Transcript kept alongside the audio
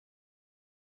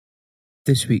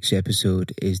This week's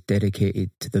episode is dedicated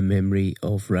to the memory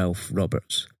of Ralph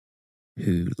Roberts,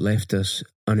 who left us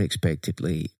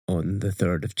unexpectedly on the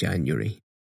 3rd of January.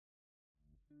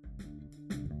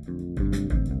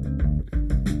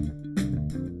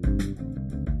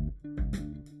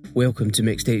 Welcome to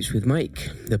Mixtapes with Mike,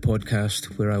 the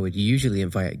podcast where I would usually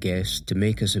invite a guest to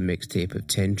make us a mixtape of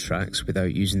 10 tracks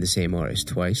without using the same artist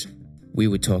twice. We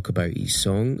would talk about each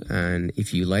song, and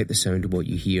if you like the sound of what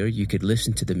you hear, you could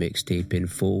listen to the mixtape in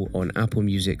full on Apple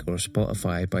Music or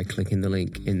Spotify by clicking the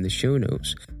link in the show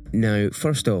notes. Now,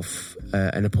 first off,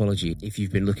 an apology if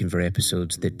you've been looking for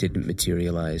episodes that didn't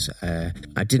materialise.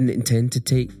 I didn't intend to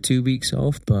take 2 weeks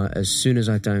off, but as soon as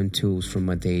I downed tools from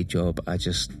my day job, I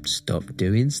just stopped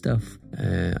doing stuff.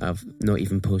 I've not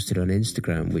even posted on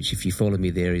Instagram, which if you follow me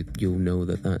there, you'll know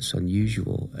that that's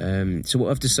unusual. So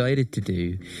what I've decided to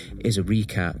do is a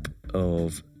recap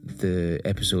of the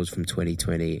episodes from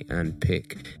 2020 and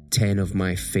pick 10 of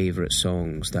my favourite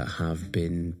songs that have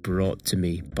been brought to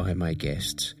me by my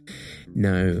guests.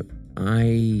 Now,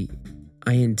 I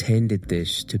intended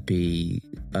this to be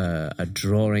a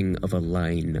drawing of a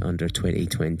line under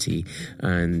 2020,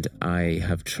 and I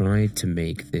have tried to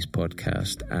make this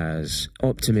podcast as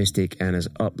optimistic and as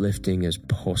uplifting as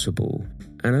possible.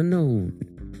 And I know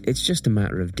it's just a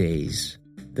matter of days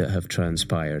that have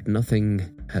transpired.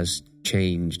 Nothing has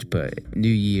changed, but New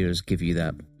Year's give you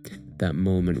that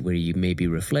moment where you maybe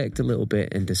reflect a little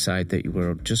bit and decide that you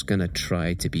were just going to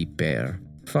try to be better.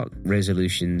 Fuck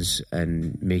resolutions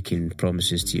and making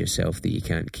promises to yourself that you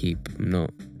can't keep. I'm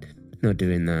not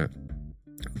doing that.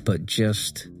 But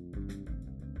just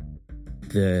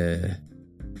the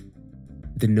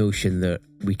notion that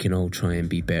we can all try and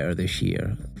be better this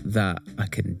year, that I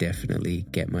can definitely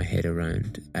get my head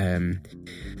around.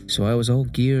 So I was all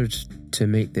geared to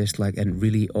make this like a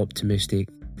really optimistic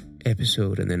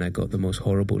episode, and then I got the most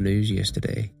horrible news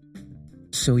yesterday.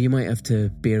 So you might have to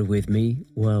bear with me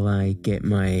while I get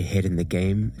my head in the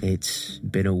game. It's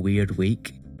been a weird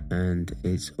week, and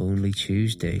it's only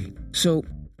Tuesday. So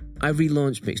I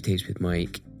relaunched Mixtapes with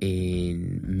Mike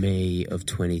in May of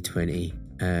 2020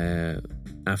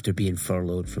 after being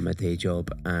furloughed from my day job,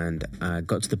 and I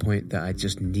got to the point that I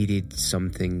just needed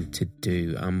something to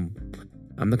do.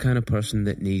 I'm the kind of person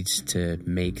that needs to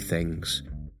make things.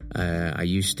 I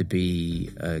used to be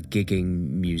a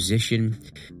gigging musician,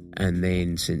 and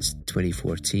then since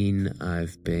 2014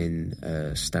 I've been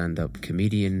a stand-up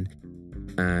comedian,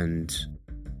 and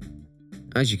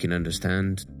as you can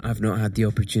understand, I've not had the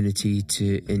opportunity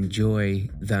to enjoy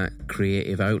that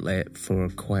creative outlet for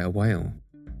quite a while.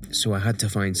 So I had to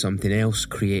find something else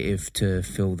creative to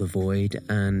fill the void,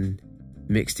 and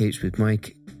Mixtapes with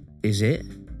Mike is it.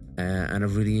 And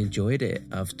I've really enjoyed it.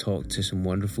 I've talked to some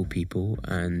wonderful people,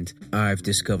 and I've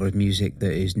discovered music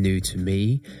that is new to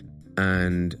me,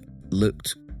 and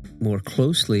looked more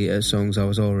closely at songs I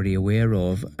was already aware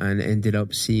of and ended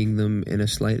up seeing them in a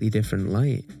slightly different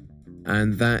light.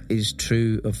 And that is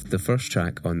true of the first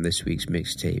track on this week's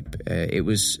mixtape. It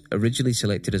was originally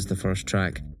selected as the first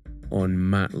track on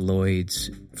Matt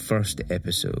Lloyd's first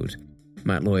episode.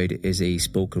 Matt Lloyd is a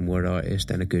spoken word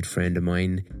artist and a good friend of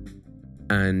mine,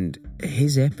 and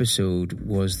his episode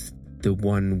was the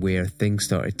one where things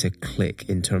started to click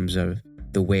in terms of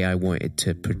the way I wanted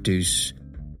to produce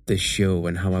the show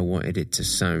and how I wanted it to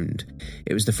sound.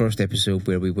 It was the first episode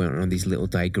where we went on these little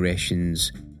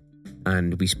digressions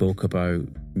and we spoke about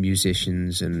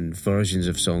musicians and versions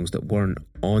of songs that weren't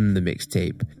on the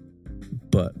mixtape,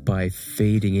 but by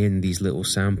fading in these little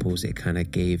samples, it kind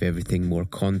of gave everything more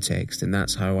context, and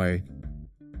that's how I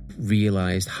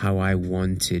realised how I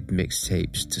wanted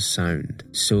mixtapes to sound.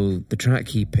 So the track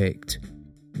he picked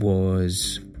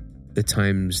was The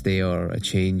Times They Are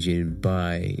A-Changin'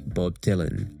 by Bob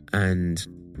Dylan, and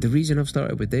the reason I've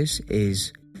started with this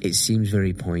is it seems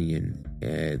very poignant.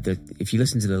 If you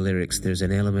listen to the lyrics, there's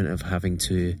an element of having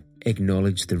to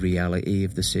acknowledge the reality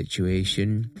of the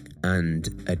situation and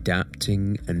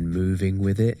adapting and moving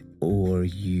with it, or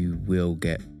you will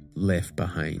get left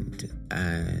behind.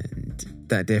 And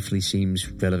that definitely seems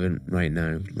relevant right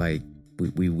now. Like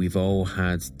we've all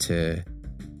had to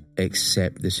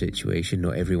accept the situation.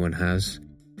 Not everyone has,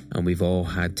 and we've all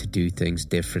had to do things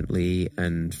differently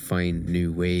and find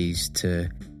new ways to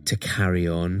carry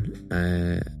on.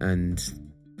 And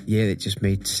yeah, it just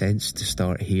made sense to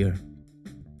start here.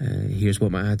 Here's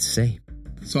what Matt had to say.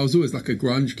 So I was always like a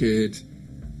grunge kid,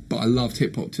 but I loved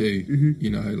hip hop too. Mm-hmm. You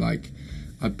know, like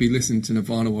I'd be listening to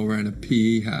Nirvana while wearing a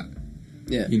PE hat.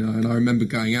 Yeah. You know, and I remember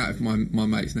going out with my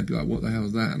mates and they'd be like, what the hell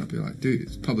is that? And I'd be like, dude,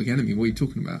 it's Public Enemy. What are you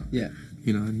talking about? Yeah.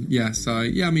 You know, and yeah, so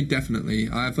yeah, I mean, definitely.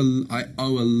 I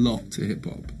owe a lot to hip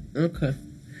hop. Okay.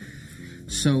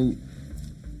 So,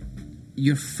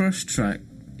 your first track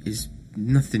is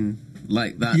nothing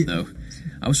like that, though.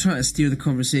 I was trying to steer the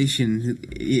conversation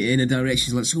in a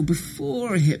direction like, so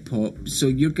before hip-hop, so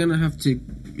you're going to have to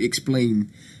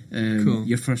explain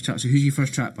your first track. So who's your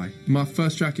first track by? My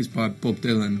first track is by Bob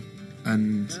Dylan,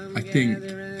 and I think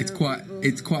it's quite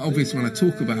obvious when I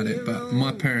talk about it, but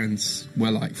my parents were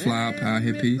like flower power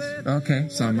hippies. Okay.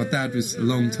 So my dad was a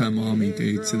long-term army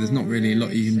dude, so there's not really a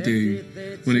lot you can do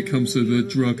when it comes to the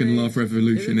drug and love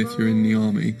revolution if you're in the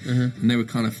army. And they were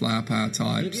kind of flower power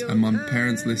types, and my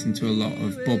parents listened to a lot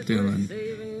of Bob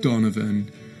Dylan,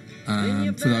 Donovan,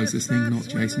 for those listening, not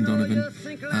Jason Donovan,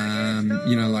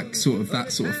 you know, like sort of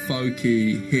that sort of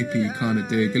folky, hippie kind of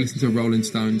dude. They listened to Rolling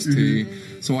Stones too.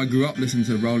 So I grew up listening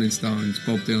to Rolling Stones,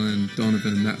 Bob Dylan,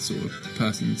 Donovan, and that sort of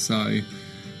person. So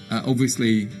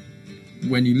obviously,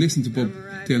 when you listen to Bob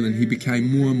Dylan, he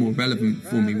became more and more relevant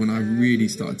for me when I really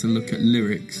started to look at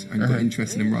lyrics and got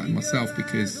interested in writing myself,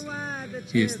 because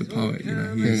he is the poet, you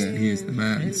know, he is the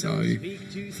man. So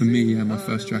for me, my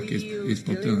first track is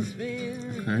Bob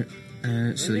Dylan.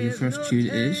 Okay. So your first tune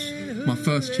is? My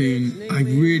first tune, I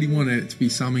really wanted it to be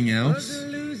something else.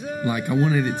 Like, I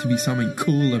wanted it to be something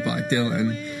cooler by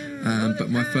Dylan. But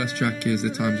my first track is The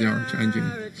Times They Are Changing.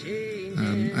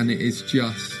 And it is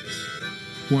just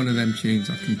one of them tunes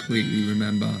I completely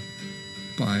remember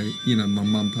by, you know, my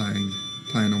mum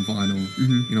playing on vinyl.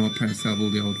 You know, my parents have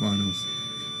all the old vinyls.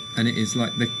 And it is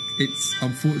like it's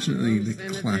unfortunately the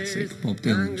classic Bob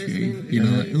Dylan tune. You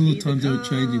know, like, all the times they were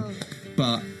changing.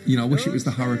 But, you know, I wish it was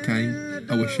The Hurricane.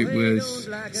 I wish it was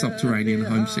Subterranean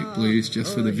Homesick Blues,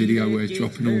 just for the video where he's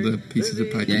dropping all the pieces of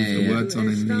paper with the words on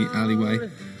in the alleyway.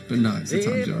 But no, it's The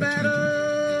Times They Are Changing.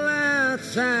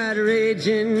 Outside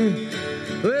raging,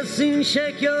 we'll soon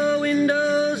shake your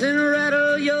windows and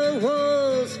rattle your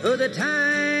walls, for the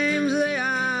times they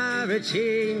are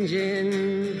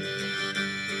a-changing.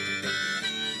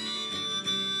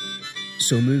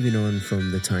 So moving on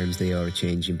from The Times They Are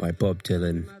Changing by Bob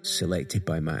Dylan, selected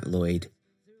by Matt Lloyd,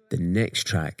 the next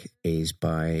track is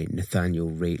by Nathaniel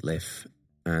Rateliff,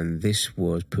 and this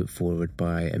was put forward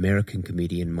by American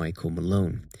comedian Michael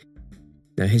Malone.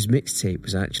 Now, his mixtape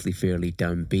was actually fairly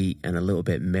downbeat and a little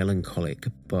bit melancholic,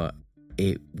 but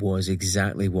it was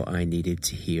exactly what I needed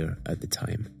to hear at the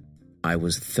time. I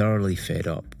was thoroughly fed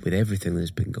up with everything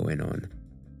that's been going on,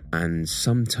 and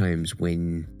sometimes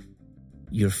when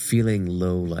you're feeling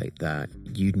low like that,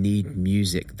 you need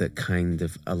music that kind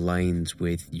of aligns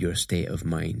with your state of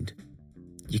mind.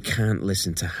 You can't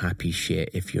listen to happy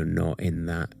shit if you're not in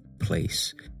that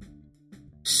place.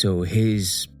 So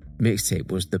his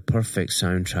mixtape was the perfect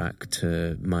soundtrack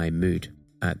to my mood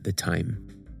at the time.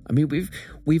 I mean,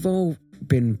 we've all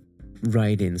been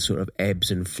riding sort of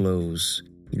ebbs and flows.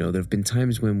 You know, there have been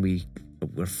times when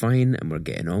we're fine and we're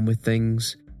getting on with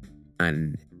things,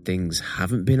 and things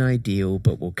haven't been ideal,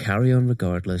 but we'll carry on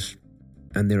regardless.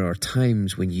 And there are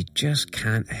times when you just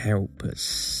can't help but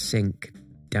sink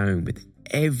down with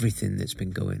everything that's been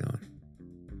going on.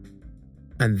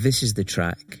 And this is the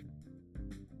track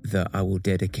that I will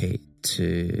dedicate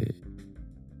to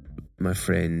my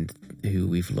friend who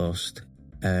we've lost.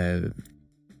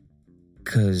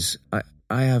 Because I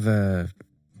have a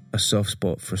soft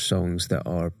spot for songs that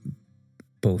are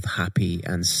both happy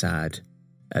and sad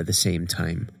at the same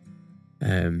time.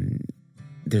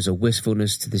 There's a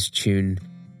wistfulness to this tune,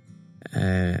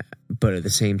 but at the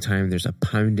same time there's a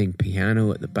pounding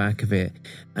piano at the back of it,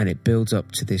 and it builds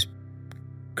up to this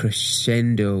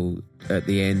crescendo at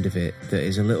the end of it that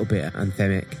is a little bit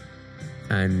anthemic.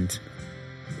 And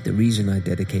the reason I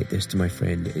dedicate this to my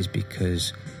friend is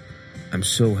because I'm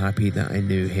so happy that I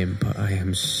knew him, but I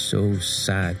am so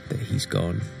sad that he's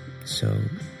gone. So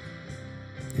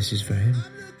this is for him.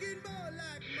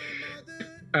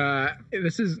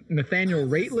 This is Nathaniel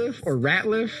Rateliff or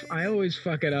Ratliff. I always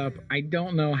fuck it up. I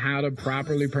don't know how to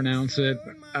properly pronounce it.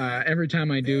 Every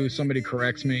time I do, somebody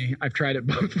corrects me. I've tried it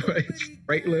both ways.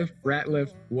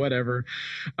 Ratliff, whatever.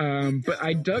 But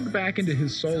I dug back into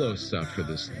his solo stuff for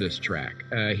this track.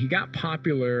 He got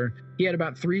popular. He had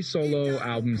about 3 solo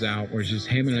albums out where it's just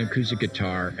him and an acoustic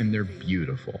guitar, and they're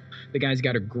beautiful. The guy's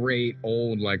got a great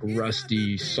old, like,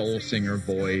 rusty soul singer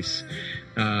voice.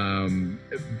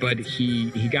 But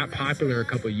he got popular a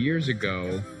couple years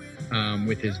ago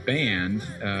with his band,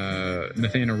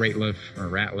 Nathaniel Rateliff or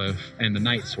Ratliff and the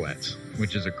Night Sweats,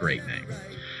 which is a great name.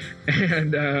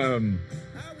 And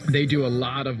They do a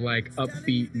lot of like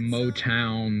upbeat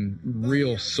Motown,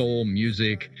 real soul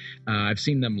music. I've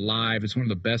seen them live. It's one of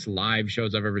the best live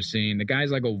shows I've ever seen. The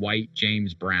guy's like a white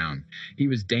James Brown. He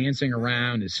was dancing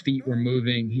around. His feet were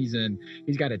moving. He's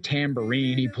got a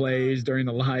tambourine he plays during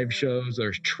the live shows.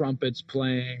 There's trumpets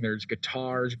playing. There's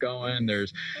guitars going.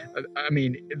 There's,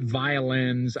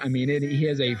 violins. He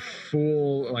has a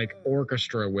full like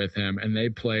orchestra with him, and they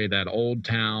play that old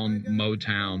town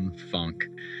Motown funk.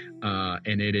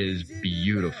 And it is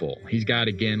beautiful. He's got,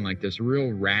 again, like this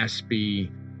real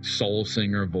raspy soul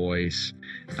singer voice.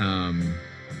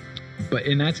 But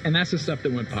that's the stuff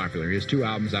that went popular. He has 2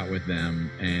 albums out with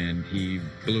them, and he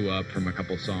blew up from a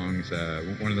couple songs.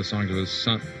 One of the songs was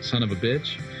Son of a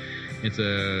Bitch. It's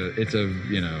a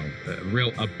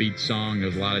real upbeat song.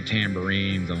 There's a lot of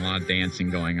tambourines and a lot of dancing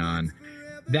going on.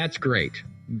 That's great.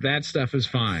 That stuff is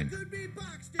fine.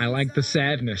 I like the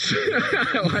sadness.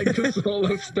 I like the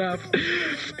solo stuff.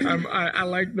 I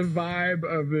like the vibe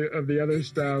of the other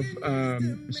stuff.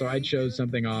 So I chose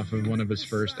something off of one of his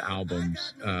first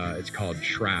albums. It's called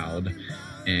Shroud,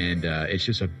 and it's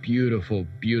just a beautiful,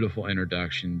 beautiful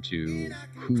introduction to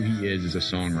who he is as a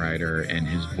songwriter and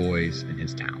his voice and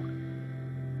his talent.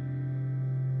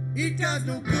 It does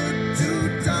no good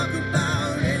to talk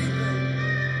about anything.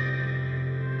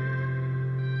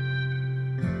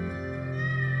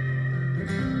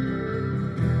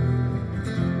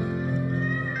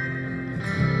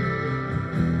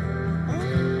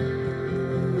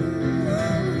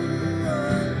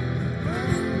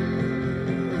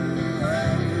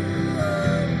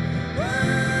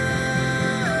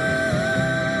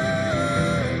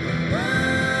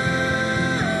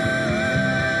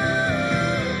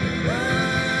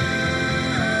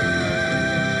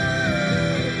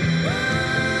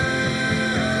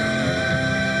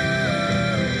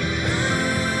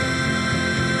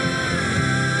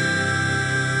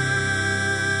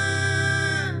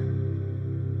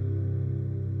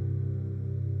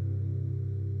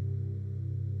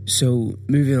 So,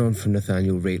 moving on from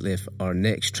Nathaniel Rateliff, our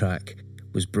next track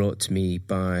was brought to me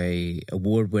by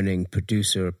award-winning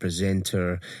producer,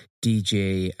 presenter,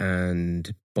 DJ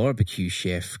and barbecue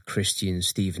chef Christian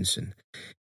Stevenson.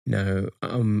 Now,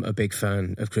 I'm a big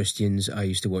fan of Christian's. I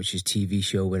used to watch his TV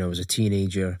show when I was a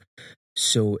teenager.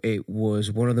 So it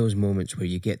was one of those moments where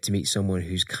you get to meet someone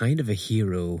who's kind of a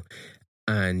hero,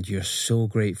 and you're so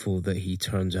grateful that he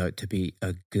turns out to be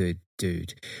a good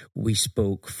dude. We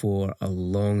spoke for a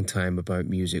long time about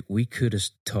music. We could have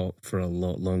talked for a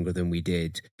lot longer than we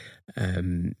did.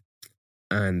 And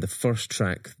the first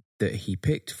track that he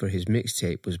picked for his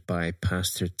mixtape was by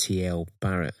Pastor T.L.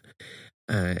 Barrett.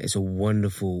 It's a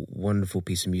wonderful, wonderful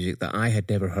piece of music that I had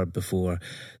never heard before.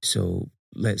 So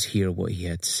let's hear what he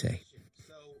had to say.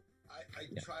 So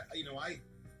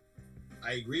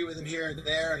I agree with him here and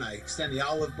there, and I extend the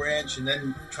olive branch and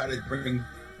then try to bring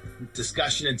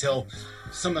discussion until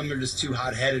some of them are just too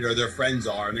hot-headed, or their friends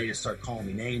are, and they just start calling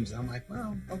me names. And I'm like,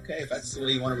 well, okay, if that's the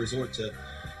way you want to resort to.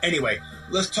 Anyway,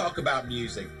 let's talk about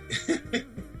music.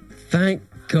 Thank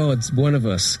God one of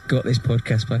us got this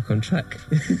podcast back on track.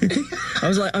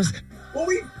 Well,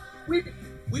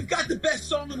 we've got the best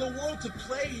song in the world to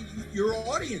play your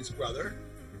audience, brother.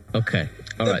 Okay,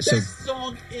 all right. The best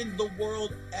song in the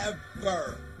world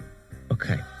ever.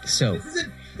 Okay, so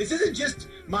this isn't just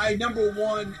my number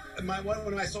one. One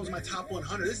of my songs in my top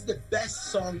 100. This is the best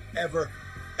song ever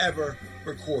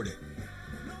recorded.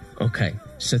 Okay,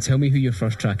 so tell me who your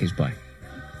first track is by.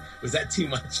 Was that too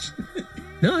much?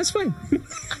 No, that's fine.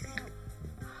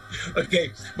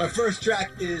 Okay, my first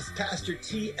track is Pastor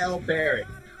T.L. Barrett.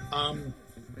 I'm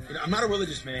not a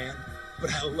religious man,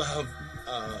 but I love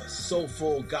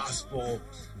soulful gospel,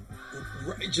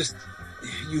 just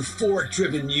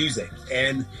euphoric-driven music.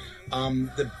 And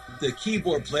the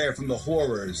keyboard player from the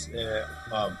Horrors,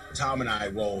 Tom and I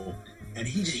roll, and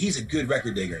he's a good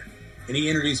record digger. And he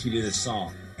introduced me to this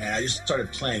song, and I just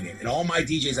started playing it. And all my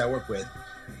DJs I work with,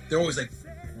 they're always like,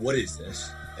 "What is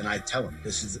this?" And I tell them,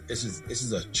 "This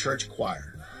is a church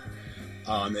choir."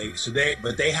 But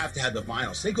they have to have the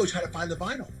vinyl, so they go try to find the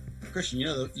vinyl. Christian,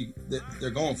 they're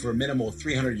going for a minimal of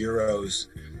 300 euros.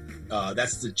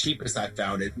 That's the cheapest I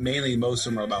found it. Mainly, most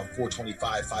of them are about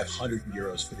 425, 500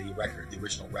 euros for the record, the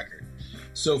original record.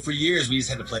 So for years, we just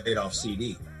had to play it off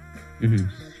CD. Mm-hmm.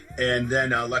 And then,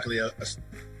 luckily,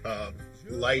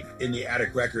 Light in the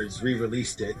Attic Records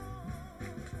re-released it,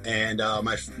 and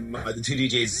the two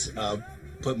DJs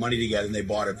put money together and they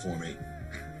bought it for me.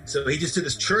 So he just did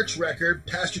this church record.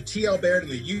 Pastor T.L. Barrett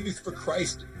and the Youth for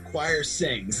Christ Choir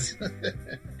sings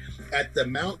at the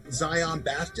Mount Zion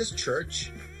Baptist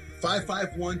Church,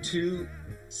 5512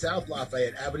 South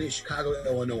Lafayette Avenue, Chicago,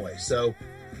 Illinois. So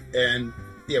and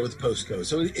with the postcode.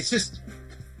 So it's just,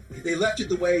 they left it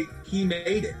the way he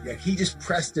made it. Like, he just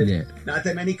pressed it. Yeah. Not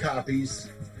that many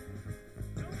copies,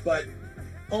 but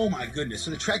oh my goodness.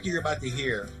 So the track you're about to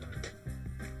hear,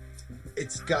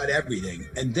 it's got everything.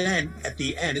 And then at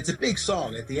the end, it's a big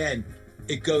song. At the end,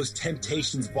 it goes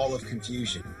Temptations' Ball of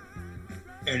Confusion.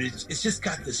 And it's just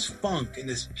got this funk and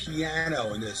this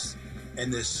piano and this,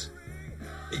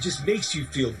 it just makes you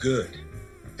feel good.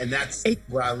 And that's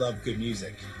where I love good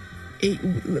music.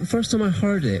 The first time I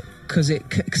heard it, because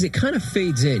it kind of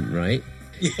fades in, right?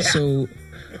 Yeah. So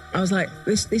I was like,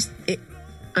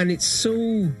 and it's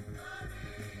so.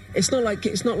 It's not like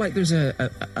there's a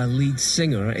lead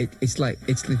singer. It's like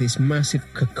this massive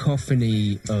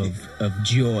cacophony of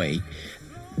joy,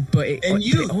 but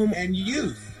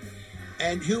youth,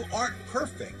 and who aren't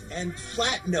perfect, and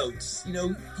flat notes.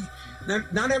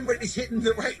 Not everybody's hitting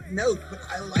the right note, but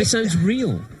I like. It sounds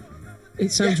real.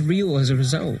 It sounds real as a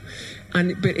result,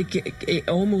 but it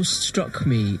almost struck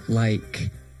me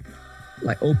like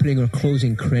opening or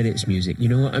closing credits music. You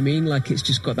know what I mean? Like, it's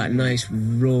just got that nice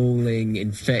rolling,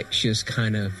 infectious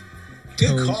kind of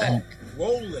tone. Good call.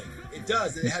 Rolling. It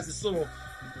does. It has this little.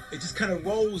 It just kind of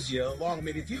rolls you along. I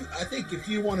mean, if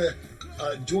you want to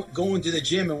go into the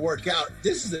gym and work out,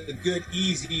 this is a good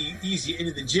easy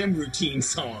into the gym routine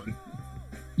song.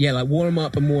 Yeah, like warm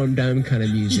up and warm down kind of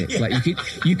music. Yeah. Like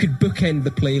you could bookend the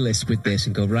playlist with this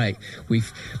and go, right,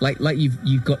 we've like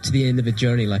you've got to the end of a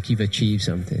journey, like you've achieved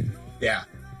something. Yeah.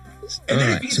 And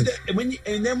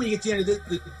then when you get to the end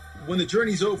of when the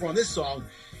journey's over on this song,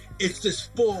 it's this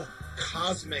full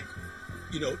cosmic,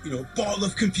 ball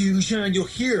of confusion. You'll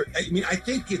hear it. I mean, I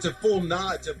think it's a full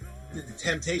nod to the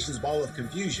Temptations' Ball of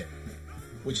Confusion,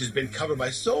 which has been covered by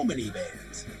so many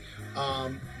bands.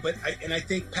 But I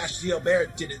think Pastor T.L.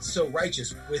 Barrett did it so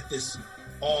righteous with this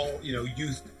all,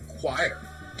 youth choir,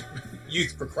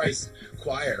 Youth for Christ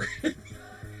choir.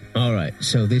 All right.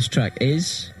 So this track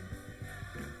is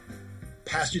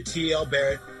Pastor T.L.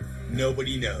 Barrett,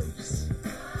 Nobody Knows.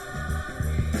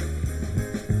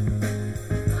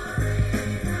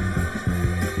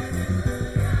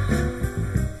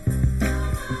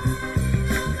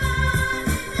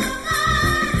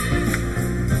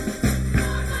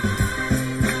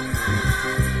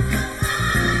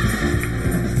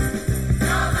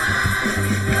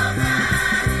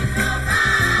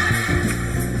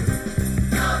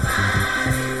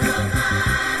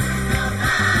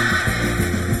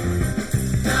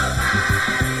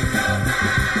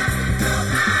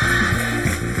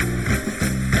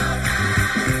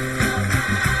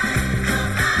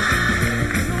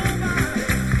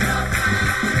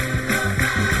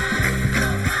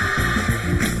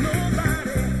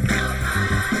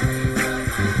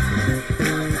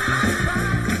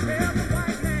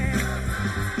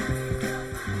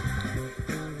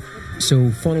 So,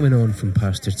 following on from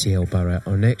Pastor T.L. Barrett,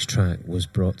 our next track was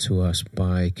brought to us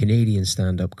by Canadian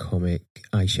stand-up comic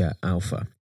Aisha Alpha.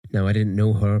 Now, I didn't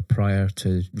know her prior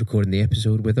to recording the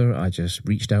episode with her. I just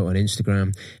reached out on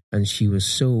Instagram, and she was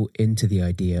so into the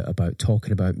idea about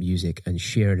talking about music and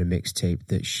sharing a mixtape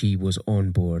that she was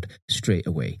on board straight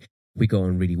away. We got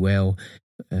on really well.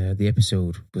 The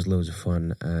episode was loads of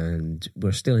fun, and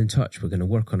we're still in touch. We're going to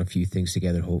work on a few things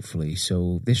together, hopefully.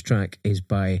 So this track is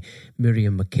by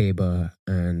Miriam Makeba,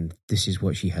 and this is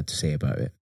what she had to say about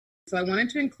it. So I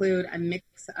wanted to include a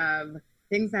mix of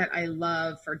things that I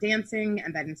love for dancing,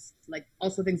 and that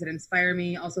also things that inspire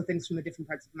me, also things from the different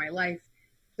parts of my life.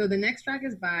 So the next track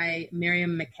is by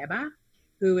Miriam Makeba,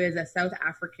 who is a South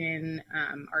African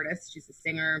artist. She's a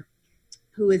singer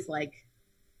who is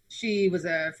she was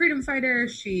a freedom fighter.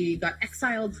 She got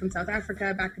exiled from South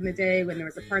Africa back in the day when there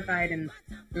was apartheid and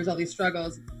there was all these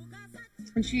struggles.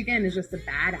 And she, again, is just a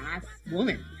badass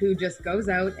woman who just goes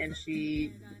out and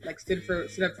she stood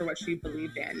up for what she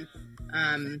believed in.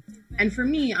 And for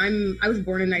me, I was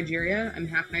born in Nigeria. I'm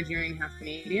half Nigerian, half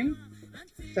Canadian.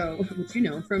 So, which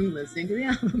from listening to the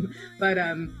album. But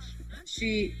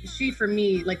she for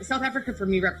me, South Africa for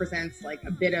me represents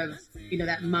a bit of,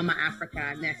 that Mama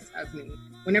Africa-ness of me.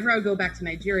 Whenever I would go back to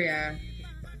Nigeria,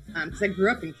 because I grew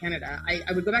up in Canada,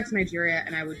 I would go back to Nigeria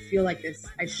and I would feel like this.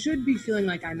 I should be feeling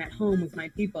like I'm at home with my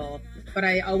people, but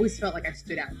I always felt like I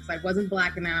stood out because I wasn't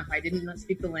black enough. I didn't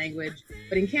speak the language.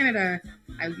 But in Canada,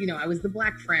 I was the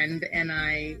black friend and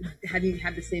I hadn't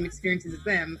had the same experiences as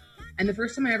them. And the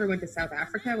first time I ever went to South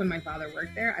Africa when my father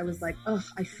worked there, I was like, oh,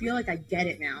 I feel like I get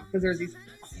it now. Because there's this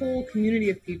whole community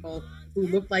of people who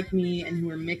looked like me and who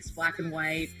were mixed black and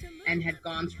white and had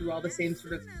gone through all the same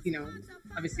sort of, you know,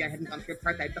 obviously I hadn't gone through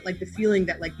apartheid, but like the feeling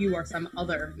that like you are some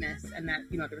otherness and that,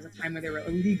 you know, there was a time where they were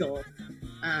illegal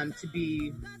to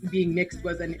be, being mixed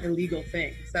was an illegal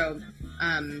thing. So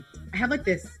I had like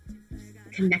this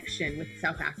connection with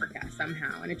South Africa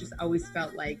somehow, and it just always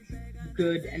felt like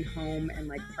good and home and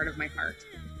like part of my heart.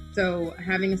 So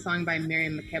having a song by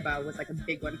Miriam Makeba was like a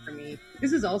big one for me.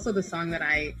 This is also the song that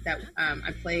I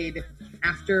played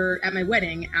at my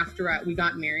wedding after we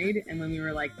got married, and when we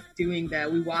were like doing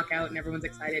we walk out and everyone's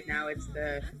excited. Now it's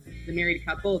the married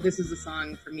couple. This is the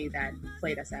song for me that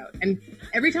played us out. And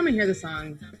every time I hear the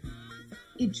song,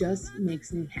 it just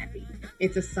makes me happy.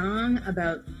 It's a song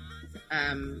about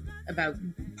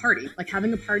party, like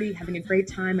having a party, having a great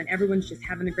time, and everyone's just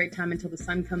having a great time until the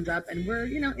sun comes up, and we're,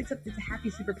 you know, it's a happy,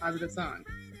 super positive song.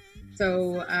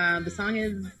 So the song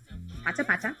is Pata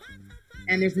Pata,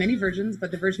 and there's many versions,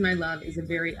 but the version I love is a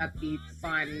very upbeat,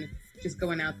 fun, just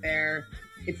going out there.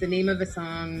 It's the name of a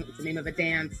song, it's the name of a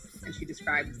dance, and she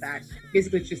describes that.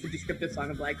 Basically, it's just a descriptive song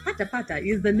of like, Pata Pata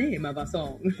is the name of a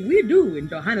song we do in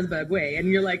Johannesburg way. And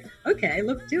you're like, okay,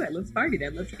 let's do it. Let's party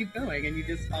then. Let's keep going. And you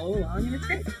just follow along, and it's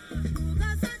great.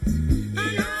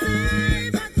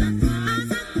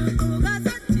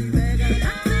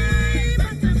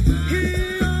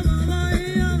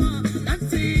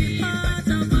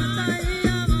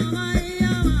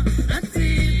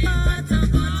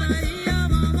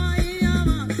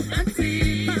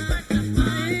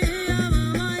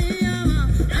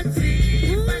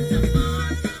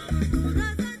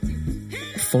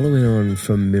 Following on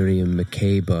from Miriam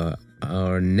Makeba,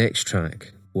 our next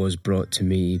track was brought to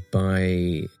me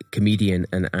by comedian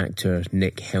and actor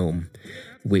Nick Helm,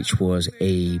 which was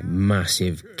a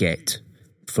massive get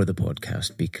for the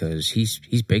podcast because he's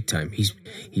big time. He's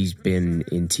been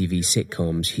in TV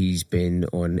sitcoms. He's been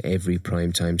on every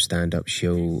primetime stand-up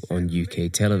show on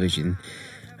UK television.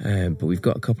 But we've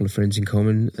got a couple of friends in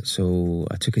common, so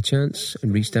I took a chance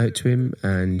and reached out to him,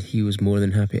 and he was more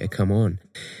than happy to come on.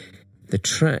 The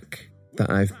track that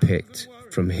I've picked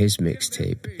from his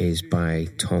mixtape is by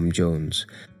Tom Jones,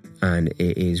 and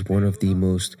it is one of the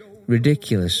most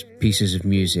ridiculous pieces of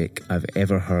music I've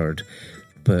ever heard,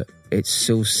 but it's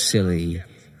so silly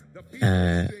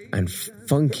and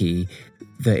funky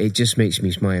that it just makes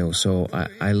me smile. So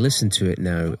I listen to it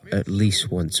now at least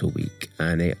once a week,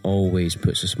 and it always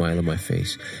puts a smile on my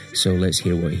face. So let's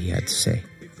hear what he had to say.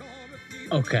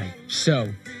 Okay, so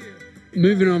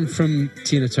moving on from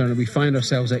Tina Turner, we find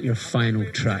ourselves at your final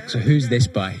track. So who's this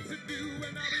by?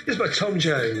 This is by Tom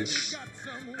Jones.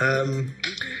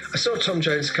 I saw Tom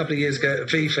Jones a couple of years ago at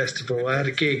V Festival. I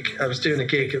was doing a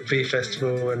gig at V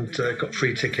Festival and got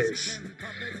free tickets,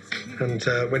 and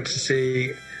went to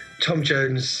see Tom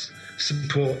Jones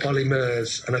support Ollie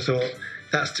Murs, and I thought,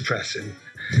 that's depressing.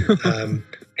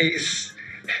 He's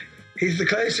the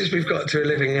closest we've got to a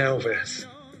living Elvis,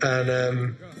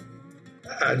 and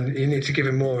you need to give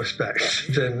him more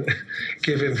respect than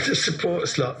give him the support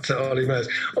slot to Ollie Murs.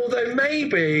 Although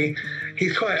maybe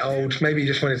he's quite old, maybe he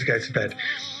just wanted to go to bed.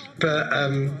 But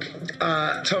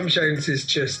Tom Jones is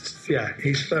just,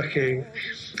 he's fucking...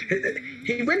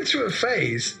 He went through a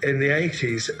phase in the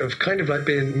 80s of kind of like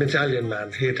being Medallion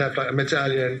Man. He'd have like a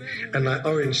medallion and like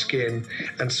orange skin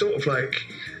and sort of like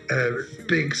a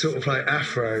big sort of like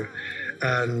afro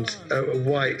and a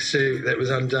white suit that was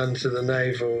undone to the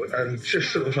navel and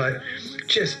just sort of like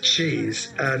just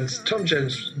cheese. And Tom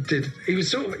Jones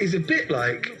he's a bit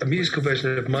like a musical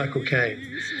version of Michael Caine,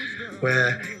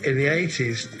 where in the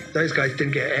 80s those guys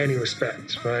didn't get any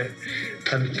respect, right?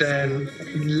 And then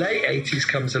late 80s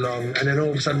comes along, and then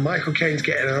all of a sudden Michael Caine's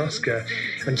getting an Oscar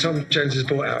and Tom Jones has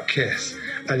brought out Kiss,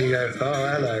 and you go, oh,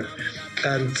 hello.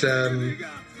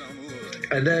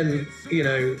 And then, you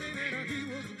know,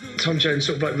 Tom Jones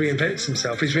sort of like reinvents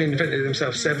himself. He's reinvented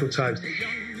himself several times.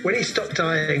 When he stopped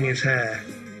dyeing his hair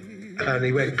and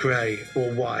he went grey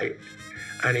or white,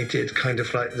 and he did kind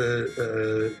of like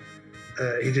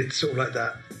he did sort of like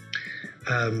that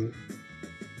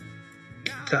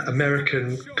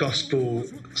American gospel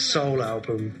soul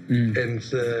album in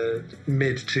the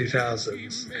mid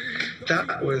 2000s.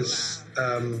 That was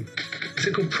is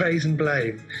it called Praise and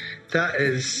Blame?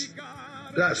 That's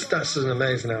an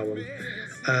amazing album.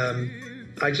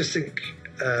 I just think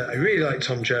I really like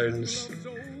Tom Jones.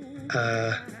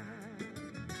 I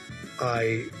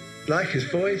like his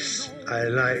voice. I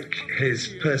like his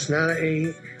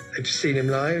personality. I've seen him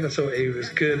live. I thought he was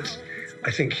good.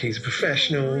 I think he's a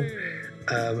professional.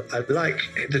 I like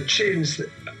the tunes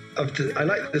I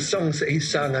like the songs that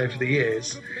he's sung over the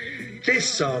years. This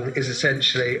song is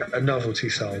essentially a novelty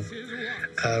song.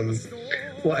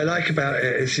 What I like about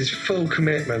it is his full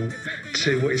commitment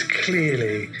to what is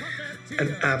clearly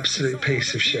an absolute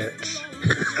piece of shit.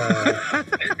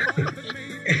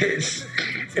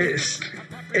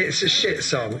 It's a shit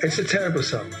song. It's a terrible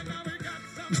song.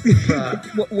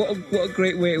 But what a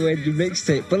great way to end your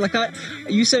mixtape. But like,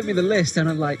 you sent me the list, and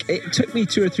I'm like, it took me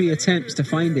 2 or 3 attempts to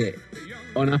find it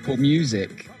on Apple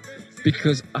Music,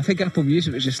 because I think Apple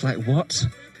Music was just like, what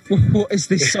is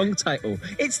this song title?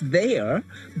 It's there,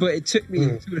 but it took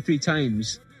me 2 or 3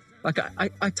 times. Like,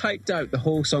 I typed out the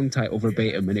whole song title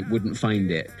verbatim and it wouldn't find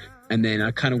it. And then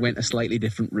I kind of went a slightly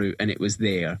different route and it was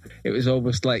there. It was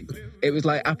almost like,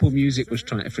 Apple Music was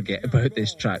trying to forget about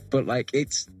this track. But like,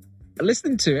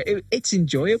 listening to it, it's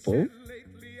enjoyable.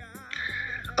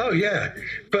 Oh, yeah.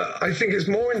 But I think it's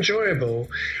more enjoyable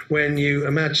when you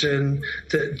imagine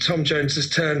that Tom Jones has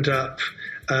turned up.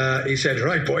 He said,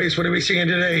 right, boys, what are we singing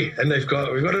today? And we've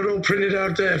got it all printed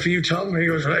out there for you, Tom. And he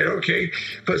goes, right, okay.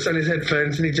 Puts on his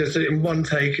headphones and he does it in one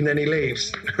take and then he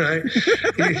leaves, right?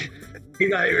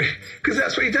 Because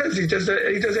that's what he does. He does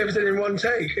everything in one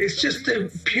take. It's just the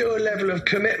pure level of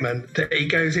commitment that he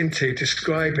goes into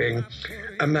describing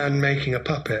a man making a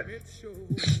puppet.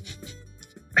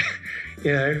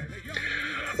 You know,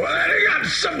 well, they got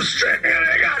some string and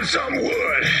they got some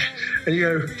wood. And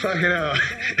you go, fucking hell.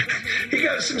 He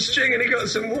got some string and he got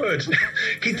some wood.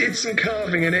 He did some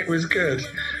carving and it was good.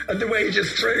 And the way he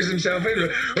just throws himself into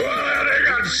it, well, they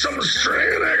got some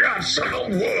string and they got some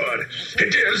wood. He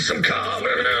did some carving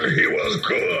and he was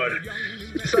good.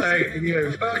 It's like, you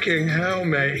know, fucking hell,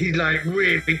 mate. He like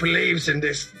really believes in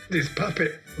this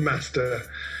puppet master.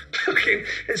 Fucking,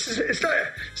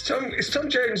 it's Tom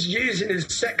Jones using his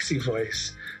sexy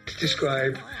voice to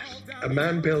describe a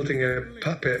man building a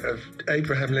puppet of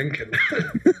Abraham Lincoln. I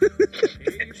think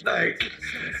it's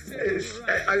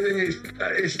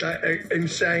like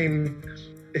insane.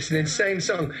 It's an insane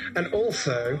song, and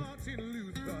also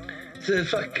the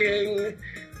fucking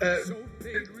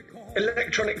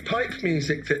electronic pipe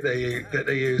music that they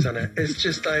use on it. It's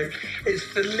just like,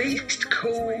 it's the least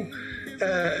cool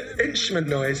instrument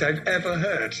noise I've ever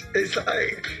heard. It's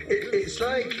a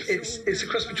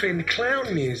cross between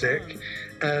clown music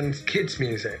and kids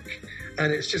music,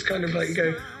 and it's just kind of like, you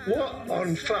go, what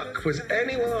on fuck was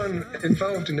anyone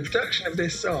involved in the production of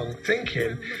this song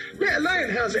thinking, let alone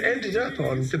how's it ended up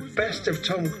on the best of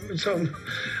Tom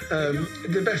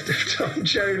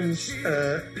Jones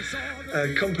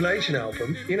compilation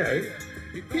album. You know,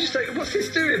 you just like, what's this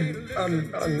doing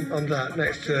on that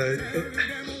next to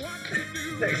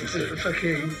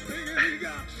fucking...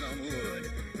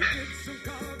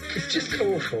 It's just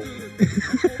awful.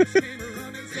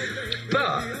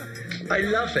 But I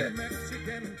love it.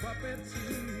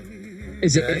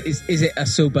 Is it a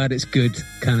so bad it's good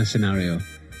kind of scenario?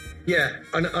 Yeah,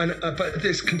 but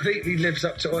this completely lives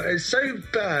up to... It's so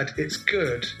bad it's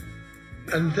good,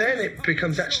 and then it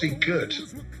becomes actually good.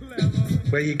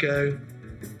 Where you go,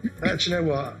 do you know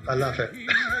what? I love it.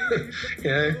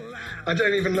 You know? I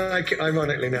don't even like it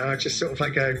ironically now. I just sort of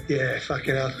like go, yeah,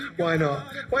 fucking hell. Why not?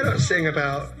 Why not sing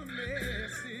about...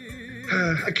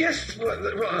 I guess, what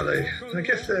are they? I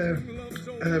guess they're...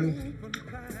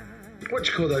 what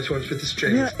do you call those ones with the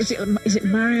strings? Yeah, is it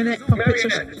marionette puppets?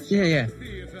 Marionettes. Yeah.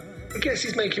 I guess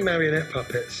he's making marionette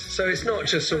puppets. So it's not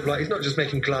just sort of like, he's not just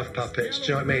making glove puppets, do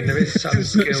you know what I mean? There is some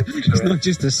skill to it. It's not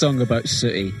just a song about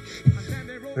Sooty.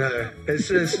 No, there's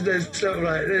sort of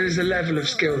like, there is a level of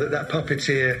skill that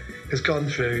puppeteer has gone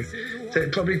through that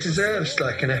it probably deserves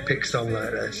like an epic song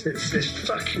like this.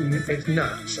 It's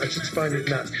nuts. I just find it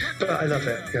nuts, but I love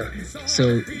it. Yeah.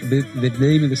 So the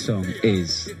name of the song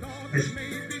is?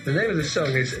 The name of the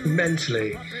song is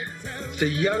Mentally, The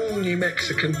Young New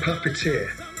Mexican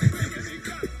Puppeteer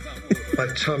by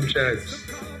Tom Jones.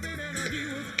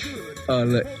 Oh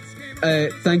look,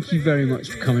 thank you very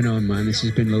much for coming on, man. This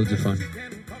has been loads of fun.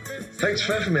 Thanks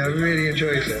for having me. I really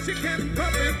enjoyed it. He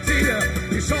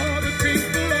saw the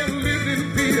people all lived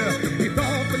in fear. He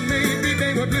thought that maybe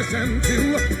they would listen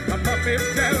to a puppet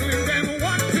telling them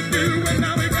what to do. And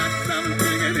now he got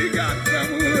something and he got some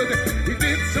wood. He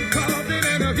did some carving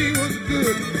and he was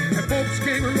good. And folks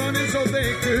came running so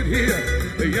they could hear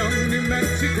the young New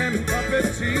Mexican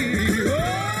puppeteer.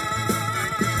 Oh!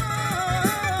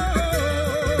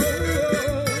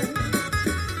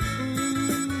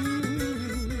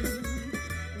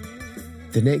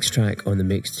 The next track on the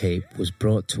mixtape was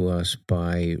brought to us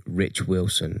by Rich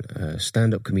Wilson, a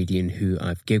stand-up comedian who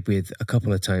I've gigged with a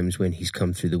couple of times when he's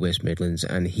come through the West Midlands,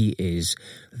 and he is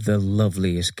the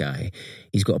loveliest guy.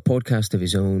 He's got a podcast of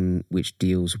his own which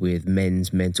deals with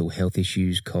men's mental health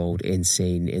issues called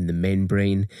Insane in the Men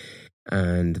Brain,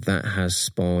 and that has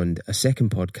spawned a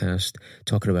second podcast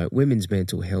talking about women's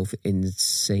mental health,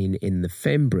 Insane in the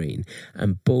Fem Brain,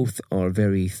 and both are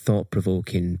very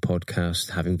thought-provoking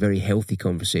podcasts having very healthy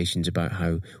conversations about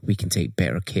how we can take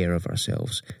better care of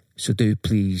ourselves. So do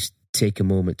please take a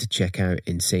moment to check out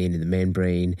Insane in the Men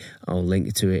Brain. I'll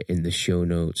link to it in the show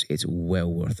notes. It's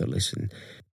well worth a listen.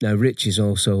 Now, Rich is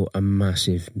also a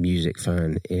massive music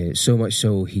fan, so much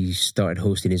so he started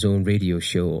hosting his own radio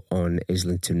show on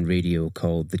Islington Radio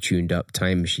called The Tuned Up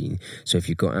Time Machine. So if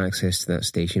you've got access to that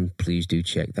station, please do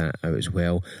check that out as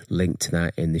well. Link to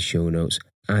that in the show notes,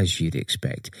 as you'd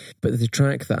expect. But the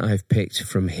track that I've picked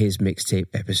from his mixtape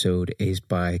episode is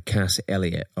by Cass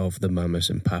Elliot of the Mamas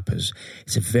and Papas.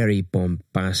 It's a very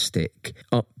bombastic,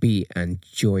 upbeat and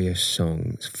joyous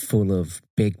song. It's full of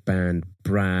big band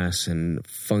brass and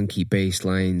funky bass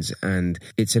lines, and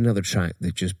it's another track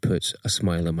that just puts a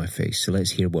smile on my face. So let's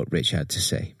hear what Rich had to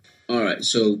say. All right,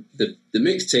 so the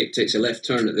mixtape takes a left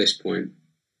turn at this point.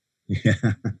 Yeah.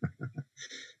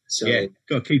 So yeah,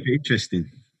 got to keep it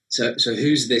interesting. So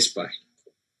who's this by?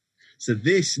 So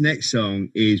this next song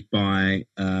is by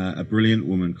a brilliant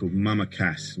woman called Mama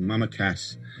Cass. Mama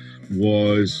Cass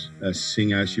was a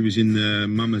singer. She was in the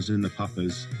Mamas and the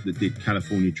Papas that did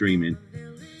California Dreaming.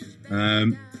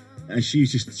 And she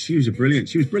was brilliant.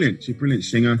 She's a brilliant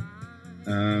singer.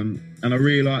 And I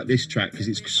really like this track because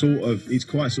it's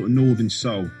quite sort of Northern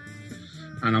Soul.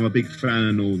 And I'm a big fan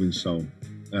of Northern Soul.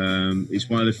 It's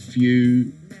one of the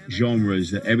few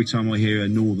genres that every time I hear a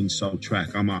Northern Soul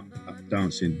track, I'm up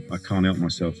dancing. I can't help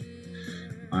myself.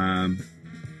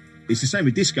 It's the same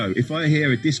with disco. If I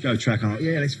hear a disco track, I'm like,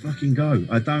 yeah, let's fucking go.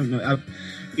 I don't know.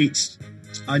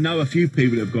 I know a few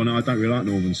people that have gone, I don't really like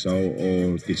Northern Soul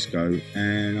or disco.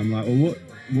 And I'm like, well,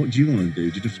 what do you want to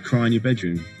do? Do you just cry in your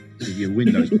bedroom with your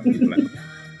windows black?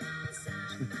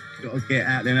 Got to get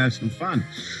out there and have some fun.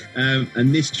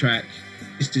 And this track,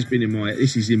 this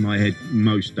is in my head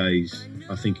most days.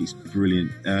 I think it's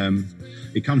brilliant.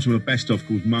 It comes from a best of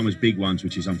called Mama's Big Ones,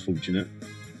 which is unfortunate,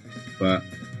 but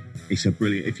it's a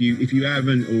brilliant. If you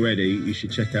haven't already, you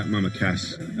should check out Mama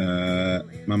Cass.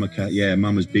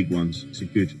 Mama's Big Ones. It's a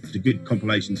good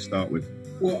compilation to start with.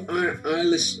 Well, I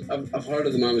listen. I've heard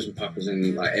of the Mamas and Papas,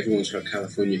 and like everyone's heard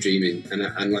California Dreaming, and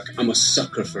like I'm a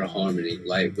sucker for a harmony.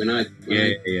 Like when I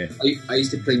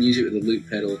used to play music with a loop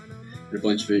pedal and a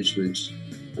bunch of instruments,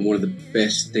 and one of the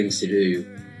best things to do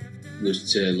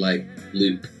was to like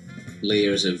loop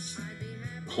layers of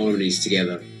harmonies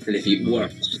together, and if it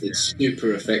works, it's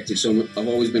super effective. So I've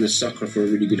always been a sucker for a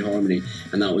really good harmony,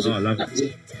 and that was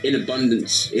in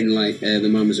abundance in like the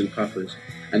Mamas and Papas.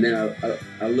 And then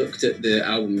I looked at the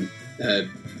album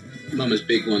Mama's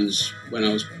Big Ones when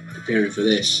I was preparing for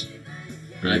this.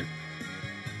 Right.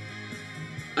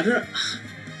 I don't know.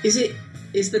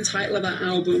 Is the title of that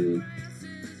album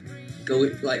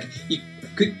going like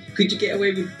could you get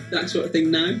away with that sort of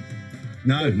thing now?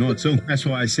 No, not at all. That's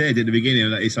why I said at the beginning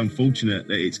that it's unfortunate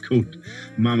that it's called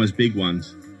Mama's Big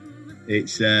Ones.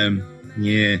 It's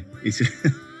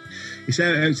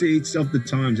it's of the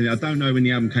times, and I don't know when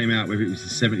the album came out, whether it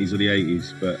was the 70s or the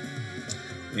 80s, but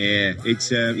yeah, it's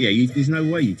there's no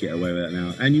way you get away with that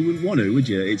now, and you wouldn't want to, would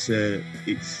you?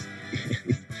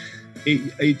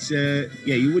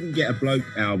 You wouldn't get a bloke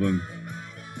album,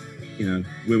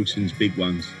 Wilson's Big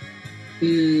Ones.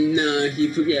 No,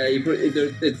 there's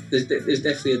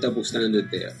definitely a double standard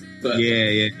there. But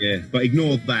yeah. But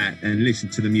ignore that and listen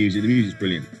to the music. The music's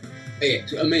brilliant. Yeah,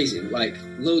 amazing. Like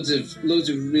loads of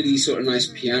really sort of nice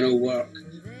piano work,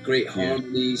 great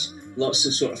harmonies, lots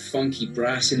of sort of funky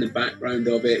brass in the background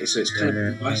of it. So it's kind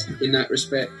of fantastic in that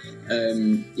respect. I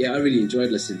really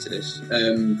enjoyed listening to this.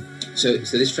 So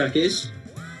this track is?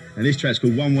 And this track's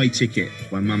called One Way Ticket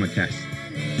by Mama Cass.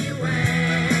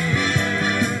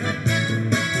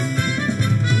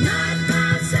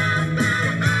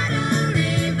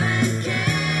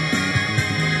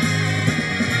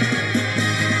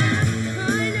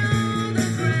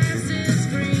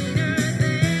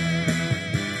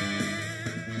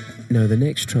 Now, the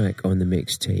next track on the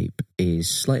mixtape is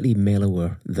slightly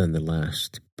mellower than the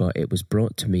last, but it was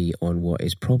brought to me on what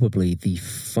is probably the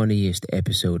funniest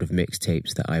episode of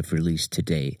mixtapes that I've released to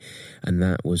date, and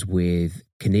that was with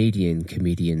Canadian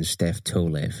comedian Steph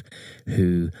Tolev,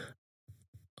 who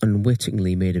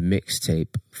unwittingly made a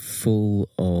mixtape full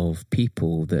of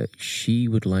people that she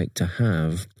would like to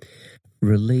have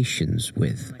relations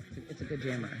with. It's a good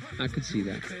jammer. I could see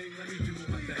that.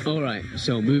 All right,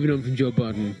 so moving on from Joe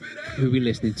Budden, who are we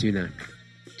listening to now?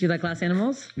 Do you like Glass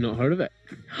Animals? Not heard of it.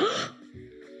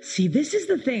 See, this is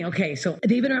the thing. Okay, so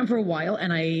they've been around for a while,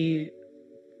 and I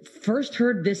first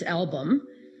heard this album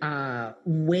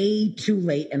way too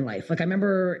late in life. Like, I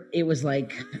remember it was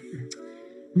like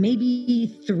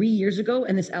maybe 3 years ago,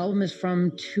 and this album is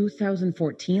from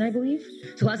 2014, I believe.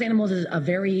 So Glass Animals is a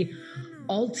very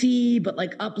alty, but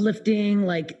like uplifting.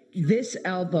 Like, this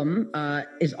album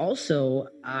is also,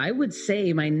 I would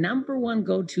say, my number one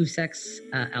go-to sex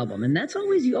album. And that's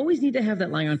always, you always need to have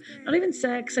that line on. Not even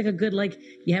sex, like a good, like,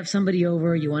 you have somebody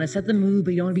over, you want to set the mood,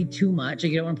 but you don't want to be too much.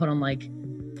 Like, you don't want to put on like,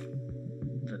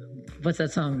 what's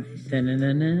that song?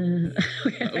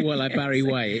 Well, like Barry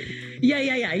White.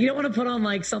 Yeah. You don't want to put on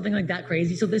like something like that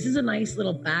crazy. So this is a nice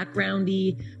little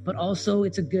backgroundy, but also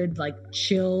it's a good like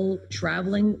chill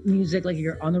traveling music. Like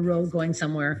you're on the road going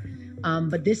somewhere.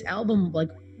 But this album like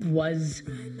was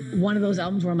one of those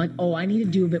albums where I'm like, oh, I need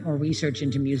to do a bit more research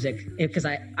into music because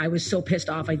I was so pissed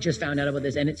off. I just found out about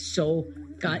this, and it's so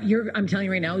I'm telling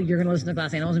you right now, you're gonna listen to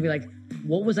Glass Animals and be like,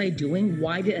 what was I doing?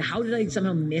 How did I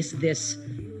somehow miss this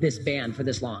band for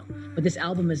this long? But this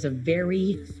album is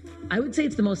I would say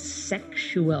it's the most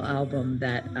sexual album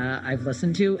that I've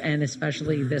listened to, and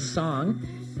especially this song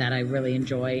that I really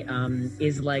enjoy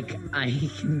is like I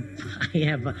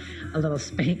have a little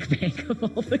spank bank of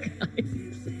all the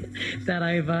guys that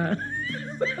I've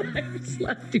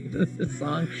slept to this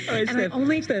song. All right,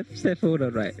 and Steph, hold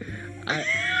on, right?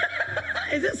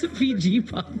 Is this a PG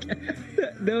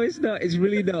podcast? No, it's not. It's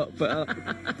really not. But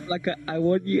I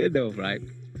want you to know, right?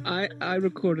 I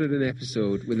recorded an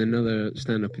episode with another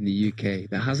stand-up in the UK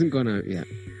that hasn't gone out yet,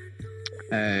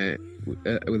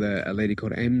 with a lady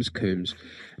called Ems Coombs,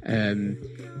 and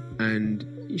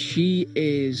she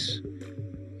is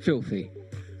filthy,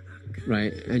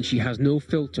 right? And she has no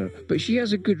filter, but she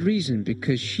has a good reason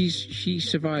because she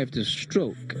survived a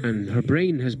stroke and her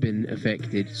brain has been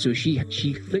affected, so she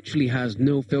literally has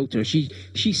no filter. She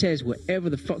says whatever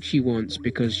the fuck she wants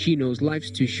because she knows life's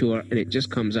too short, and it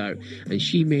just comes out. And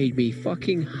she made me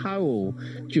fucking howl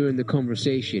during the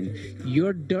conversation.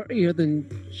 You're dirtier than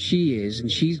she is, and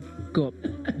she's got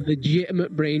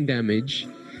legitimate brain damage.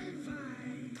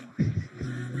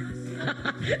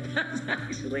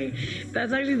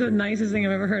 That's actually the nicest thing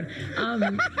I've ever heard.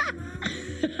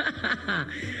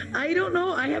 I don't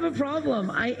know. I have a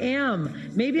problem.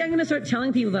 Maybe I'm going to start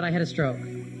telling people that I had a stroke.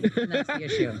 And that's the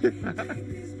issue.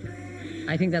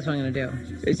 I think that's what I'm going to do.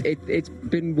 It's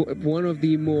been one of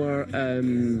the more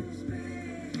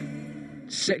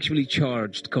sexually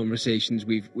charged conversations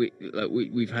we've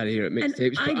had here at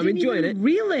Mixtapes, but I'm enjoying it.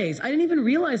 I didn't even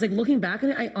realize, like, looking back on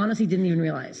it, I honestly didn't even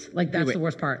realize. Like, that's the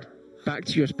worst part. Back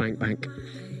to your spank bank.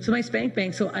 So my spank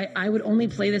bank, so I would only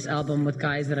play this album with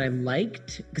guys that I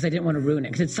liked because I didn't want to ruin it,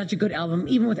 because it's such a good album,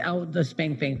 even without the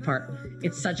spank bank part.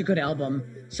 It's such a good album,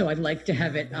 so I'd like to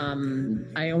have it.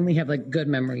 I only have like good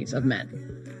memories of men.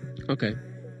 Okay.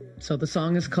 So the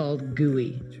song is called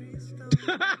Gooey.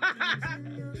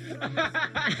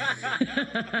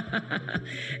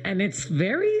 And it's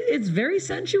very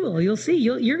sensual. You'll see.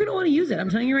 You're going to want to use it. I'm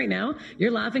telling you right now.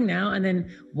 You're laughing now, and then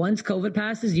once COVID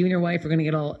passes, you and your wife are going to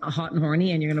get all hot and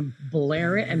horny, and you're going to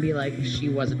blare it and be like, she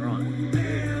wasn't wrong.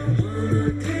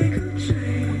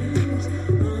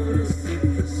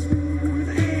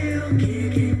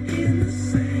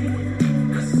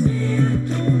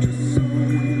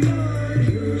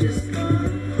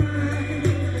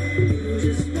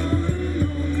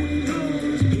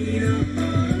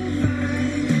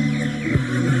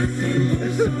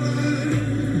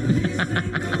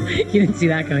 You didn't see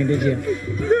that coming, did you?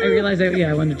 I realized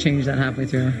I wanted to change that halfway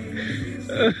through.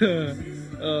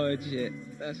 Oh, shit.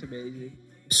 That's amazing.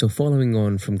 So following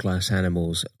on from Glass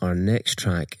Animals, our next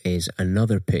track is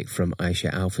another pick from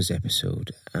Aisha Alpha's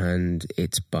episode, and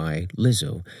it's by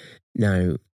Lizzo.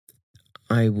 Now,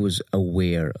 I was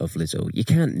aware of Lizzo. You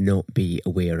can't not be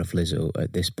aware of Lizzo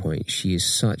at this point. She is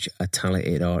such a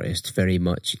talented artist, very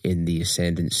much in the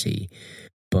ascendancy.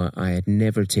 But I had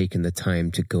never taken the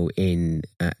time to go in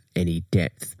at any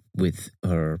depth with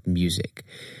her music.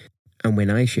 And when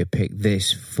Aisha picked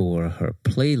this for her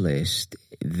playlist,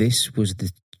 this was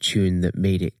the tune that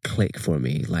made it click for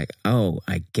me. Like, oh,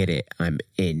 I get it, I'm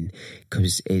in.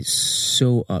 Because it's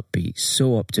so upbeat,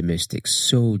 so optimistic,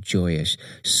 so joyous,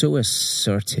 so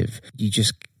assertive. You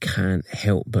just can't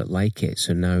help but like it.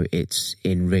 So now it's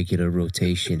in regular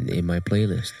rotation in my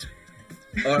playlist.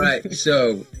 All right,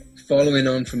 so following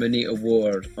on from Anita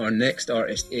Ward, our next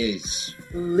artist is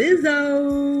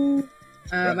Lizzo.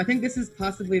 I think this is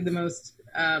possibly the most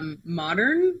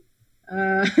modern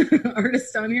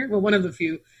artist on here. Well, one of the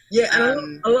few. Yeah,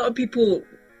 and a lot of people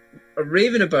are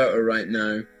raving about her right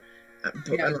now.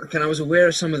 But and I was aware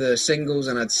of some of the singles,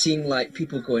 and I'd seen like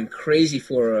people going crazy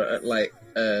for her at like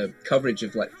coverage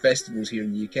of like festivals here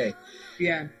in the UK.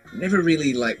 Yeah. Never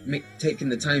really like taken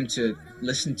the time to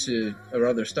listen to her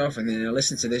other stuff, and then I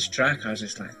listened to this track. I was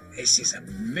just like, this is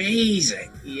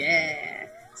amazing. Yeah.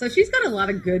 So she's got a lot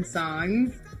of good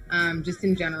songs, just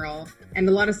in general, and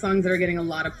a lot of songs that are getting a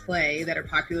lot of play, that are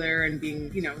popular and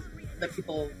being, you know, the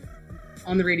people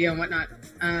on the radio and whatnot.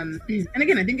 And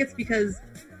again, I think it's because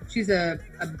she's a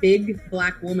big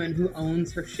black woman who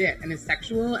owns her shit and is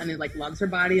sexual and like loves her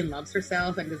body and loves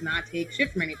herself and does not take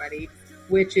shit from anybody,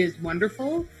 which is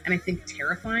wonderful and I think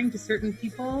terrifying to certain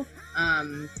people.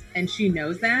 And she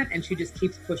knows that, and she just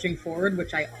keeps pushing forward,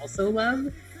 which I also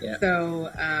love. Yeah. So,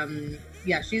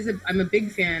 yeah, I'm a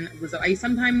big fan of Lizzo. I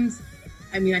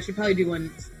should probably do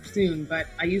one soon, but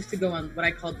I used to go on what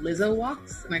I called Lizzo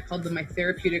walks, and I called them my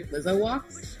therapeutic Lizzo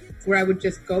walks, where I would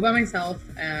just go by myself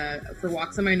for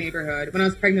walks in my neighborhood. When I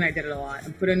was pregnant, I did it a lot,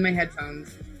 and put in my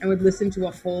headphones and would listen to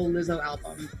a whole Lizzo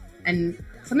album. And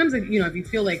sometimes, if you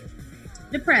feel like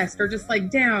depressed or just like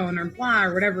down or blah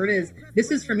or whatever it is,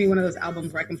 this is for me one of those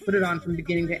albums where I can put it on from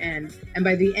beginning to end, and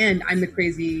by the end I'm the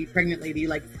crazy pregnant lady,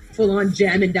 like full on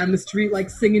jamming down the street, like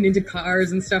singing into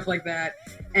cars and stuff like that.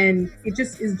 And it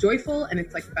just is joyful, and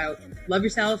it's like about love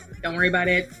yourself, don't worry about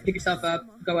it, pick yourself up,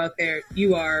 go out there,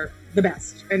 you are the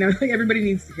best. And I think everybody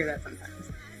needs to hear that sometimes.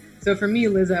 So for me,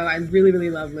 Lizzo, I really, really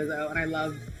love Lizzo, and I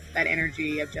love that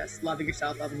energy of just loving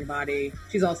yourself, loving your body.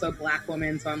 She's also a black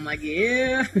woman, so I'm like,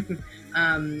 yeah.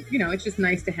 It's just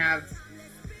nice to have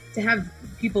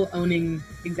people owning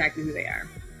exactly who they are.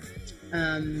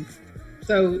 I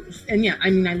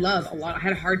love a lot. I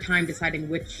had a hard time deciding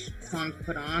which song to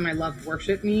put on. I love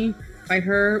Worship Me by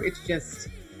her. It's just,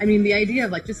 the idea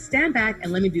of like, just stand back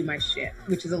and let me do my shit,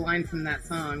 which is a line from that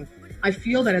song. I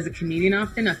feel that as a comedian,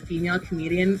 often a female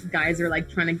comedian, guys are like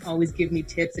trying to always give me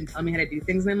tips and tell me how to do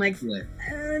things. And I'm like,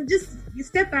 just you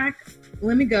step back,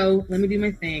 let me go, let me do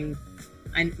my thing.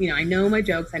 I know my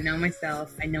jokes, I know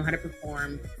myself, I know how to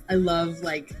perform. I love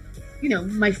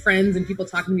my friends and people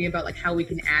talking to me about like how we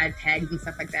can add tags and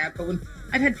stuff like that. But when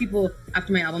I've had people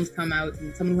after my albums come out,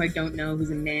 and someone who I don't know,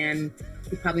 who's a man,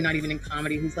 who's probably not even in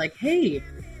comedy, who's like, hey,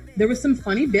 there was some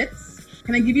funny bits.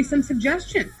 Can I give you some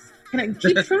suggestions? Can I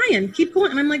keep trying, keep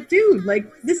going? And I'm like, dude, like,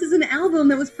 this is an album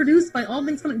that was produced by All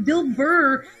Things Funny. Bill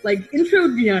Burr, like,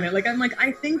 introed me on it. Like, I'm like,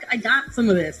 I think I got some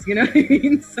of this, you know what I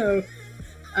mean? So,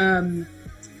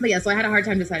 but yeah, so I had a hard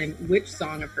time deciding which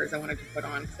song of hers I wanted to put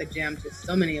on, because I jammed to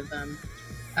so many of them.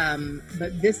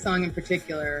 But this song in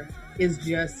particular is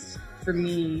just, for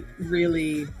me,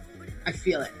 really, I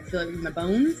feel it. I feel it in my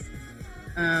bones.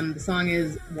 The song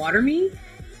is Water Me.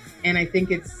 And I think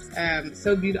it's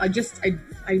so beautiful.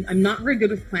 I'm not very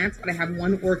good with plants, but I have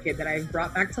one orchid that I've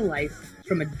brought back to life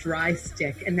from a dry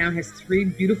stick, and now has 3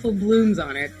 beautiful blooms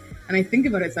on it. And I think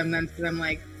about it sometimes because I'm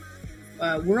like,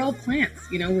 we're all plants,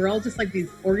 we're all just like these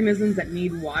organisms that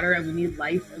need water, and we need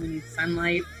life, and we need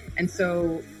sunlight. And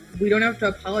so we don't have to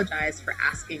apologize for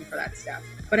asking for that stuff.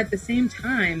 But at the same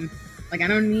time, like, I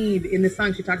don't need, in this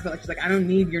song she talks about, like, she's like, I don't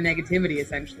need your negativity,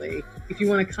 essentially. If you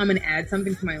want to come and add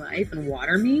something to my life and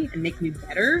water me and make me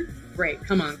better, great,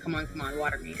 come on,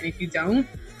 water me. And if you don't,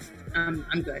 I'm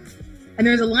good. And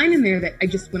there's a line in there that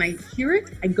when I hear it,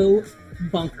 I go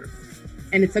bonkers.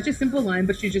 And it's such a simple line,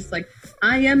 but she's just like,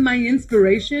 I am my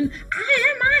inspiration. I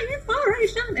am my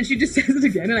inspiration. And she just says it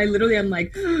again. And I'm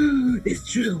like, oh, it's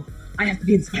true. I have to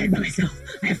be inspired by myself.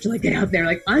 I have to like get out there.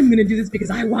 Like, I'm going to do this because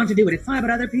I want to do it. It's not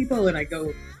about other people. And I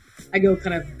go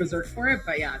kind of berserk for it.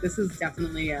 But yeah, this is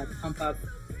definitely a pump up,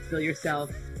 feel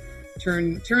yourself,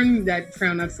 turn that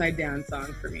frown upside down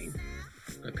song for me.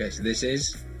 Okay, so this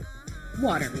is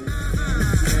Water Me.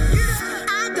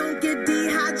 I don't get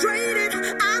dehydrated.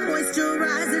 I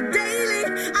moisturize it daily.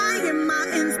 I am my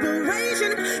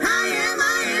inspiration. I am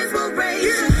my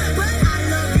inspiration. But I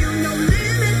love you, no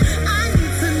limit. I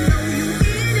need to know you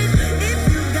in it. If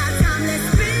you got time, let's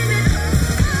spin it.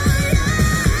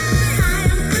 I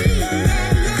am free,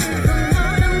 from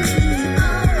water me.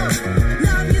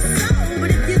 Love you so, but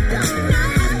if you don't, I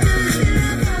have to.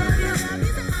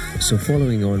 So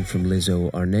following on from Lizzo,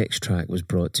 our next track was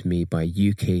brought to me by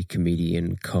UK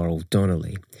comedian Carl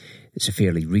Donnelly. It's a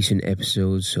fairly recent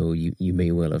episode, so you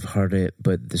may well have heard it,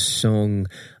 but the song,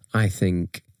 I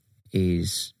think,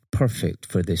 is perfect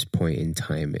for this point in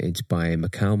time. It's by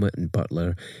McCalmont and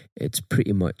Butler. It's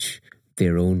pretty much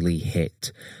their only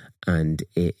hit, and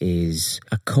it is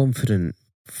a confident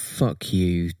fuck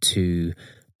you to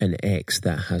an ex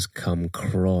that has come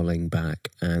crawling back,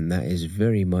 and that is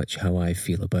very much how I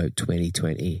feel about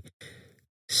 2020.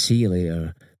 See you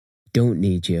later. Don't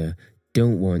need you.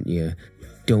 Don't want you.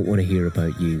 Don't want to hear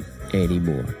about you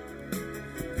anymore.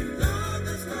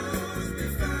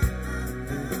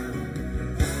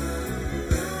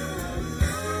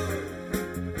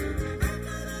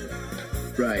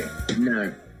 Right,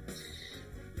 now,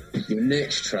 your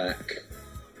next track,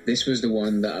 this was the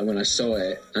one that when I saw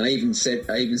it, and I even sent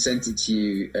it to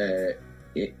you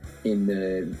in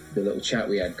the little chat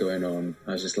we had going on.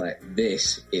 I was just like,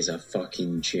 this is a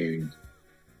fucking tune.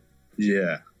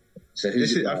 Yeah. So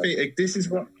I think this is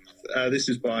by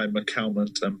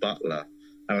McCalmont and Butler,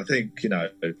 and I think, you know,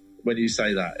 when you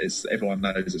say that, everyone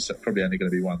knows it's probably only going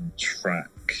to be one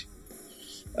track,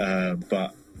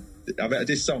 but I mean,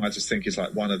 this song I just think is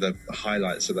like one of the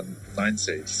highlights of the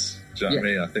 90s. Do you know what I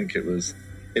mean? I think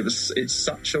it's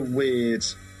such a weird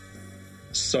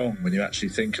song when you actually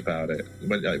think about it.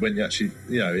 When you actually,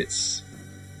 you know, it's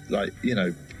like, you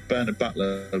know, Bernard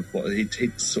Butler,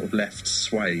 he'd sort of left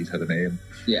Suede, hadn't he? And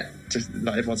just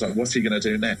like everyone's like, what's he going to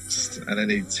do next? And then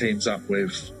he teams up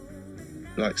with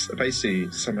like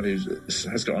basically someone who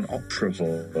has got an opera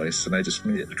voice, and they just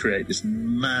create this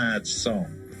mad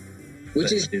song.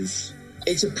 Which is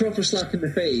it's a proper slap in the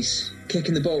face, kick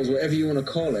in the balls, whatever you want to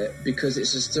call it, because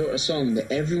it's a sort of song that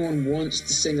everyone wants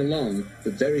to sing along,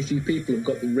 but very few people have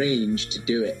got the range to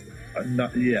do it.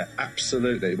 Yeah,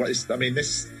 absolutely. But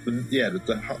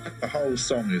the whole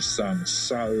song is sung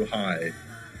so high,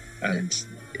 and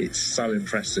it's so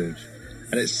impressive,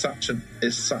 and it's such an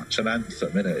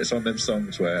anthem, isn't it? It's one of them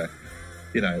songs where,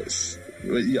 you know,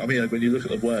 I mean, when you look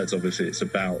at the words, obviously it's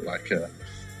about like at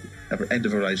the end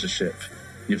of a relationship,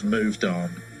 you've moved on,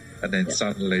 and then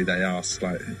suddenly they ask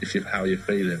like how you're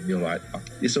feeling. You're like,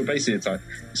 it's almost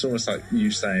like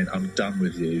you saying, I'm done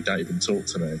with you, don't even talk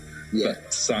to me.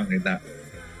 But sung in that,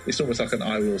 it's almost like an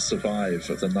I Will Survive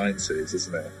of the 90s,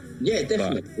 isn't it? Yeah,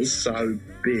 definitely. But it's so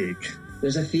big.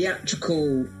 There's a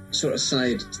theatrical sort of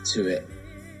side to it,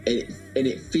 and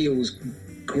it feels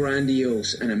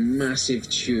grandiose and a massive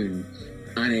tune,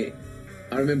 and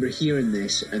I remember hearing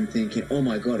this and thinking, oh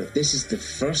my God, if this is the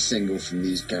first single from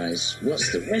these guys,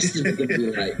 what's the rest of it going to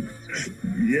be like?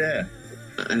 Yeah.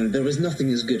 And there was nothing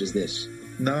as good as this.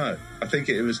 No, I think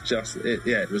it was just,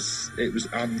 it was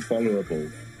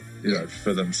unfollowable, you know,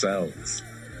 for themselves.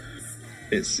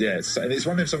 It's one of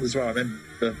those songs as well. I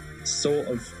remember sort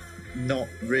of not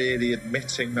really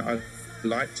admitting that I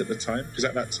liked at the time, because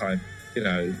at that time, you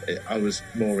know, I was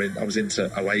into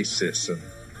Oasis, and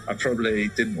I probably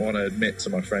didn't want to admit to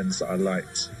my friends that I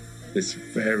liked this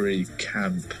very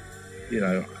camp, you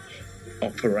know,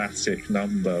 operatic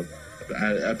number.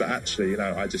 But actually, you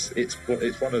know, it's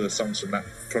one of the songs from that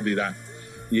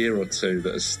year or two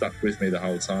that has stuck with me the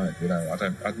whole time. You know,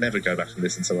 I'd never go back and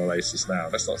listen to Oasis now.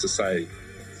 That's not to say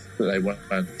that they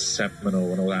weren't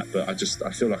seminal and all that, but I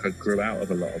feel like I grew out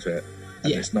of a lot of it.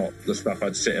 And it's not the stuff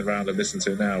I'd sit around and listen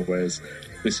to now, whereas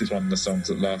this is one of the songs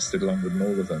that lasted longer than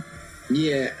all of them.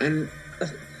 Yeah, and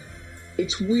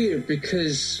it's weird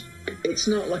because it's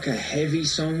not like a heavy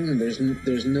song, and there's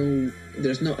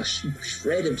not a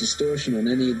shred of distortion on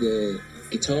any of the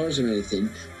guitars or anything,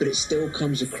 but it still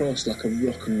comes across like a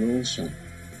rock and roll song.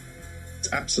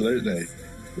 Absolutely.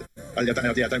 I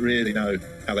don't really know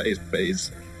how that is, but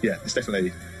it's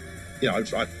definitely, you know, I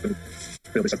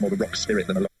feel this has more of a rock spirit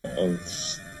than a lot of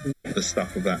the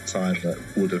stuff of that time that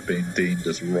would have been deemed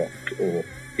as rock or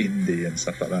indie and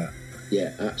stuff like that.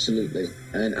 Yeah, absolutely.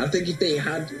 And I think if they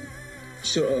had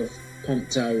sort of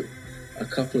pumped out a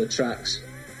couple of tracks,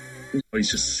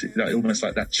 he's just, you know, almost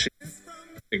like that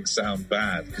thing sound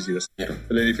bad because you just. But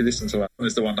then if you listen to that,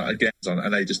 there's the one that I get on,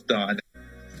 and they just die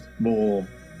more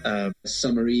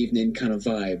summer evening kind of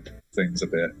vibe things a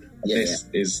bit. This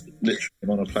is literally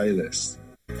on a playlist.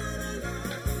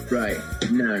 Right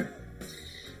now,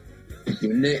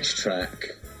 your next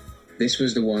track. This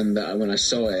was the one that when I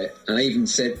saw it, and I even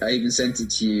sent it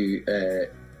to you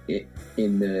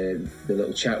in the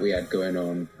little chat we had going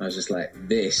on. I was just like,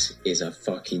 this is a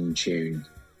fucking tune.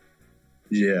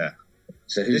 Yeah.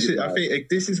 So I think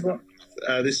this is by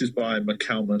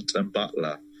McCalmont and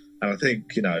Butler, and I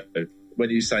think, you know,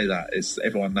 when you say that,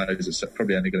 everyone knows it's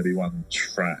probably only going to be one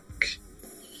track.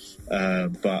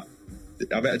 But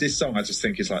I mean, this song I just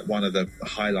think is like one of the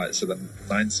highlights of the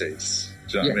 90s.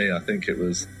 Do you know what I mean? I think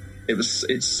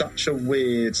it's such a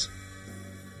weird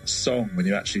song when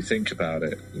you actually think about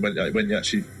it. When you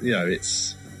actually, you know,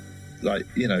 it's like,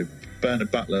 you know,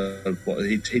 Bernard Butler,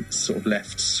 he'd sort of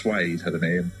left Suede, hadn't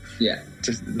he? And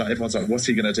just like everyone's like, what's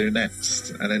he going to do next?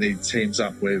 And then he teams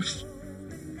up with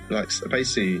like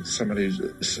basically someone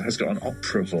who has got an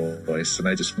opera voice, and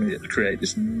they just create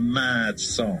this mad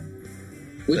song,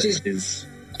 which is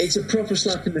it's a proper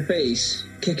slap in the face,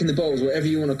 kick in the balls, whatever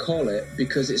you want to call it,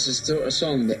 because it's a sort of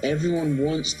song that everyone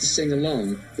wants to sing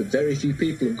along, but very few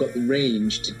people have got the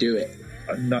range to do it.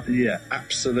 Yeah,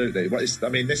 absolutely. Well,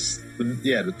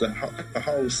 the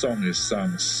whole song is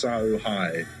sung so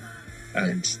high,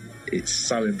 and it's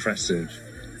so impressive,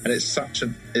 and it's such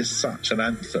an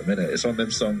anthem, isn't it? It's one of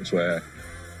them songs where,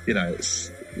 you know,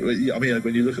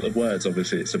 when you look at the words,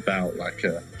 obviously it's about like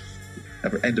a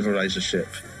end of a relationship,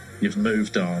 you've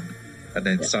moved on, and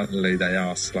then suddenly they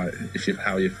ask like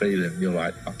how you're feeling. You're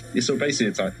like, it's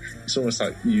almost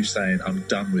like you saying, "I'm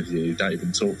done with you. Don't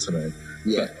even talk to me."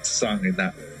 Yeah. But sung in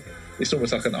that, it's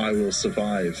almost like an "I Will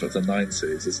Survive" of the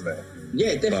 90s, isn't it?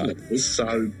 Yeah, definitely. But it's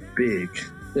so big.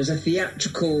 There's a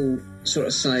theatrical sort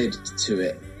of side to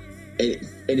it,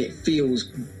 and it feels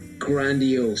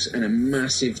grandiose and a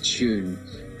massive tune.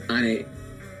 And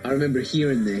I remember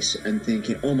hearing this and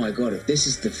thinking, "Oh my god, if this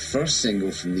is the first single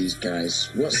from these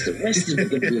guys, what's the rest of it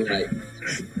going to be like?"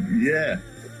 Yeah.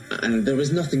 And there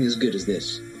was nothing as good as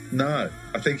this. No,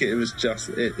 I think it was just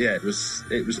it was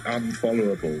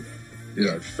unfollowable, you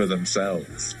know, for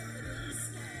themselves.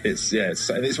 It's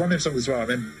one of those songs as well. I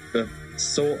remember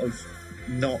sort of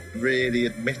not really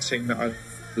admitting that I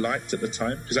liked at the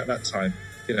time, because at that time,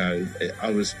 you know,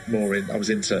 I was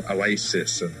into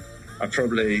Oasis, and I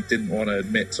probably didn't want to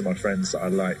admit to my friends that I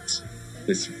liked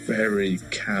this very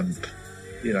camp,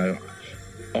 you know,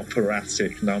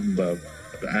 operatic number.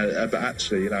 But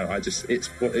actually, you know, it's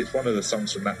one of the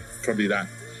songs from that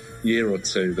year or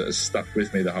two that has stuck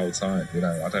with me the whole time. You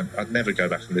know, I'd never go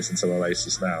back and listen to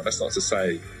Oasis now. That's not to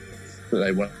say that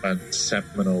they weren't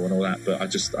seminal and all that, but I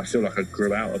feel like I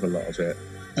grew out of a lot of it.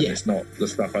 And it's not the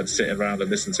stuff I'd sit around and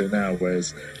listen to now,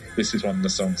 whereas this is one of the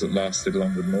songs that lasted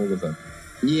longer than all of them.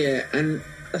 Yeah, and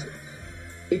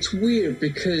it's weird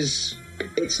because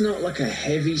it's not like a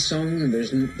heavy song, and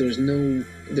there's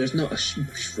not a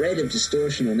shred of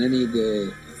distortion on any of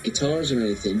the guitars or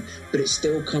anything, but it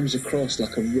still comes across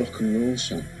like a rock and roll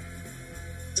song.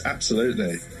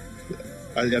 Absolutely.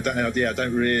 I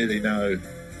don't really know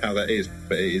how that is,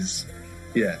 but it is.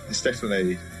 Yeah, it's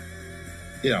definitely.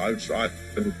 You know, I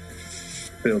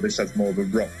feel this has more of a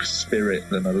rock spirit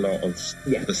than a lot of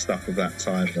the stuff of that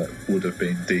time that would have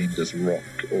been deemed as rock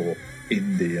or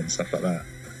indie and stuff like that.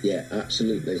 Yeah,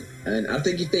 absolutely. And I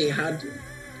think if they had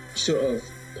sort of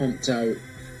pumped out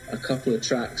a couple of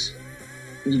tracks,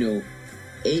 you know,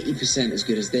 80% as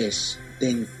good as this,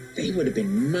 then they would have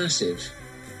been massive.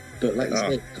 But like you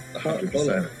said,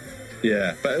 100%.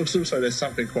 Yeah, but also there's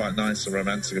something quite nice and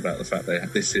romantic about the fact they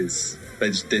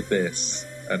just did this,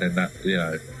 and then that, you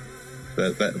know,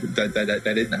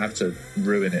 they didn't have to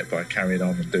ruin it by carrying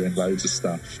on and doing loads of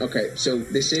stuff. Okay, so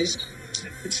this is?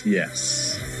 It's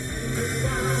Yes.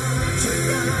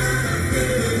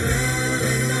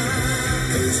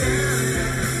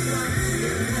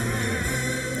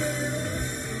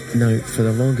 Now, for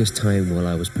the longest time while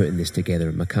I was putting this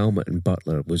together, McAlmont and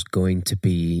Butler was going to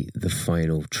be the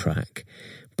final track.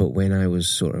 But when I was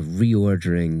sort of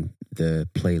reordering the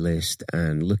playlist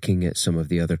and looking at some of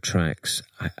the other tracks,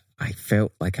 I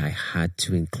felt like I had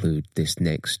to include this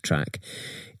next track.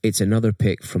 It's another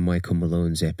pick from Michael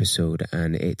Malone's episode,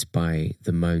 and it's by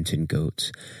the Mountain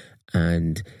Goats.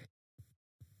 And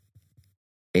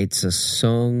it's a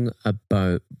song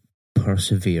about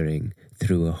persevering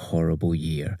through a horrible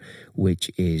year, which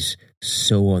is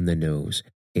so on the nose,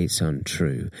 it's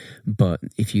untrue. But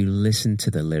if you listen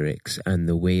to the lyrics and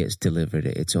the way it's delivered,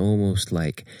 it's almost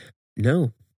like,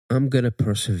 no, I'm going to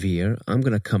persevere. I'm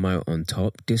going to come out on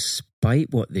top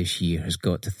despite what this year has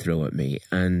got to throw at me.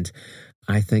 And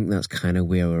I think that's kind of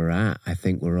where we're at. I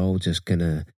think we're all just going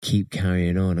to keep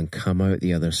carrying on and come out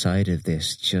the other side of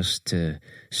this, just to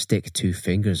stick two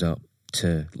fingers up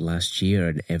to last year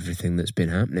and everything that's been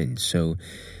happening. So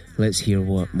let's hear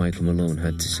what Michael Malone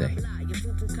had to say.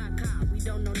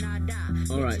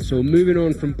 Alright, so moving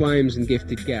on from Blimes and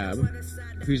Gifted Gab,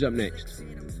 who's up next?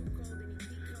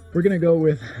 We're going to go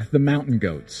with the Mountain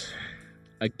Goats.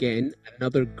 Again,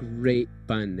 another great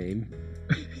band name.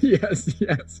 Yes.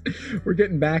 We're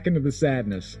getting back into the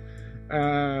sadness.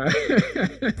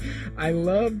 I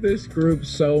love this group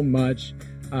so much.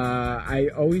 I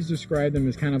always describe them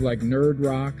as kind of like nerd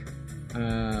rock.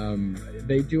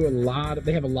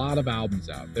 They have a lot of albums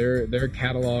out. Their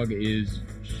catalog is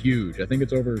huge. I think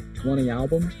it's over 20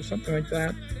 albums or something like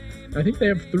that. I think they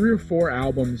have 3 or 4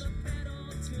 albums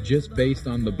just based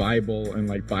on the Bible and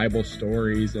like Bible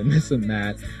stories and this and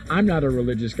that. I'm not a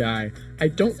religious guy. I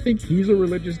don't think he's a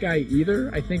religious guy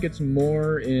either. I think it's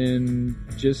more in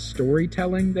just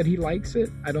storytelling that he likes it.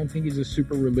 I don't think he's a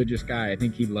super religious guy. I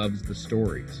think he loves the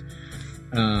stories.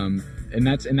 And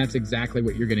that's exactly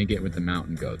what you're going to get with the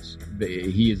Mountain Goats.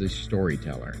 He is a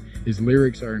storyteller. His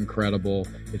lyrics are incredible.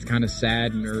 It's kind of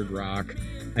sad nerd rock.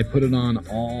 I put it on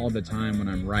all the time when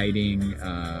I'm writing,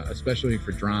 especially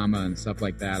for drama and stuff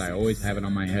like that. I always have it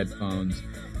on my headphones.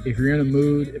 If you're in a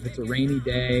mood, if it's a rainy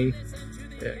day,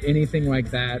 anything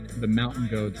like that, the Mountain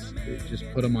Goats, just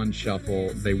put them on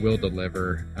shuffle. They will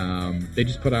deliver. They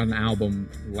just put out an album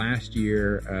last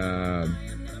year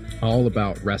all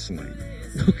about wrestling.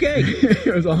 Okay.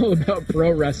 It was all about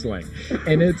pro wrestling.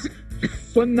 And it's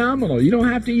phenomenal. You don't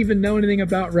have to even know anything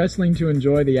about wrestling to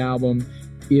enjoy the album.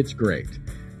 It's great.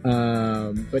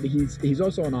 But he's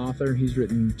also an author. He's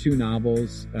written 2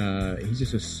 novels. He's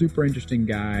just a super interesting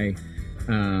guy.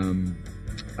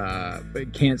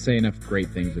 But can't say enough great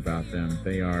things about them.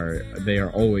 They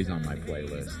are always on my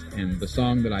playlist. And the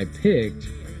song that I picked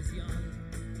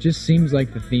just seems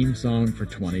like the theme song for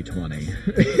 2020.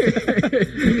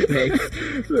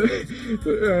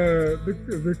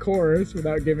 The chorus,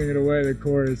 without giving it away, the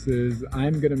chorus is,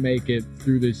 I'm gonna make it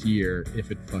through this year if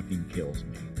it fucking kills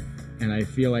me. And I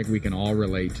feel like we can all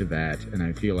relate to that, and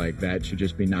I feel like that should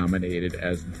just be nominated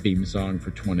as the theme song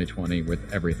for 2020 with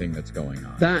everything that's going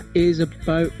on. That is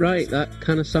about right. That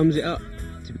kind of sums it up.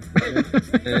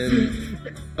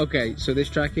 Okay, so this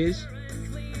track is?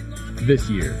 This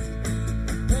Year.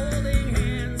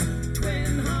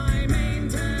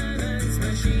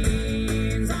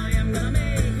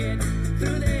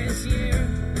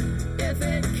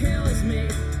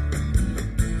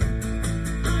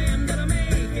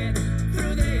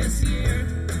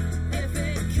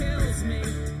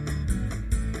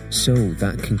 So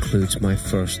that concludes my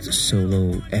first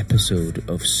solo episode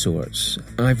of sorts.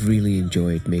 I've really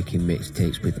enjoyed making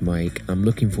mixtapes with Mike. I'm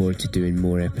looking forward to doing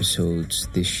more episodes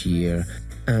this year.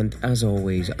 And as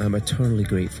always, I'm eternally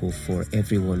grateful for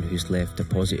everyone who's left a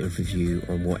positive review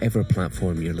on whatever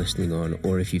platform you're listening on,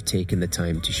 or if you've taken the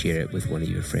time to share it with one of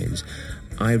your friends.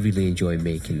 I really enjoy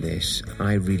making this.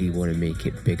 I really want to make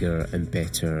it bigger and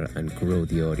better and grow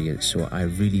the audience. So I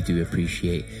really do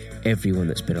appreciate everyone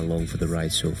that's been along for the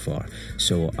ride so far.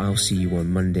 So I'll see you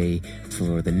on Monday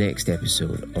for the next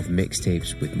episode of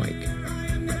Mixtapes with Mike.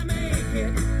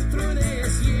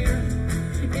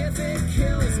 If it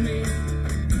kills me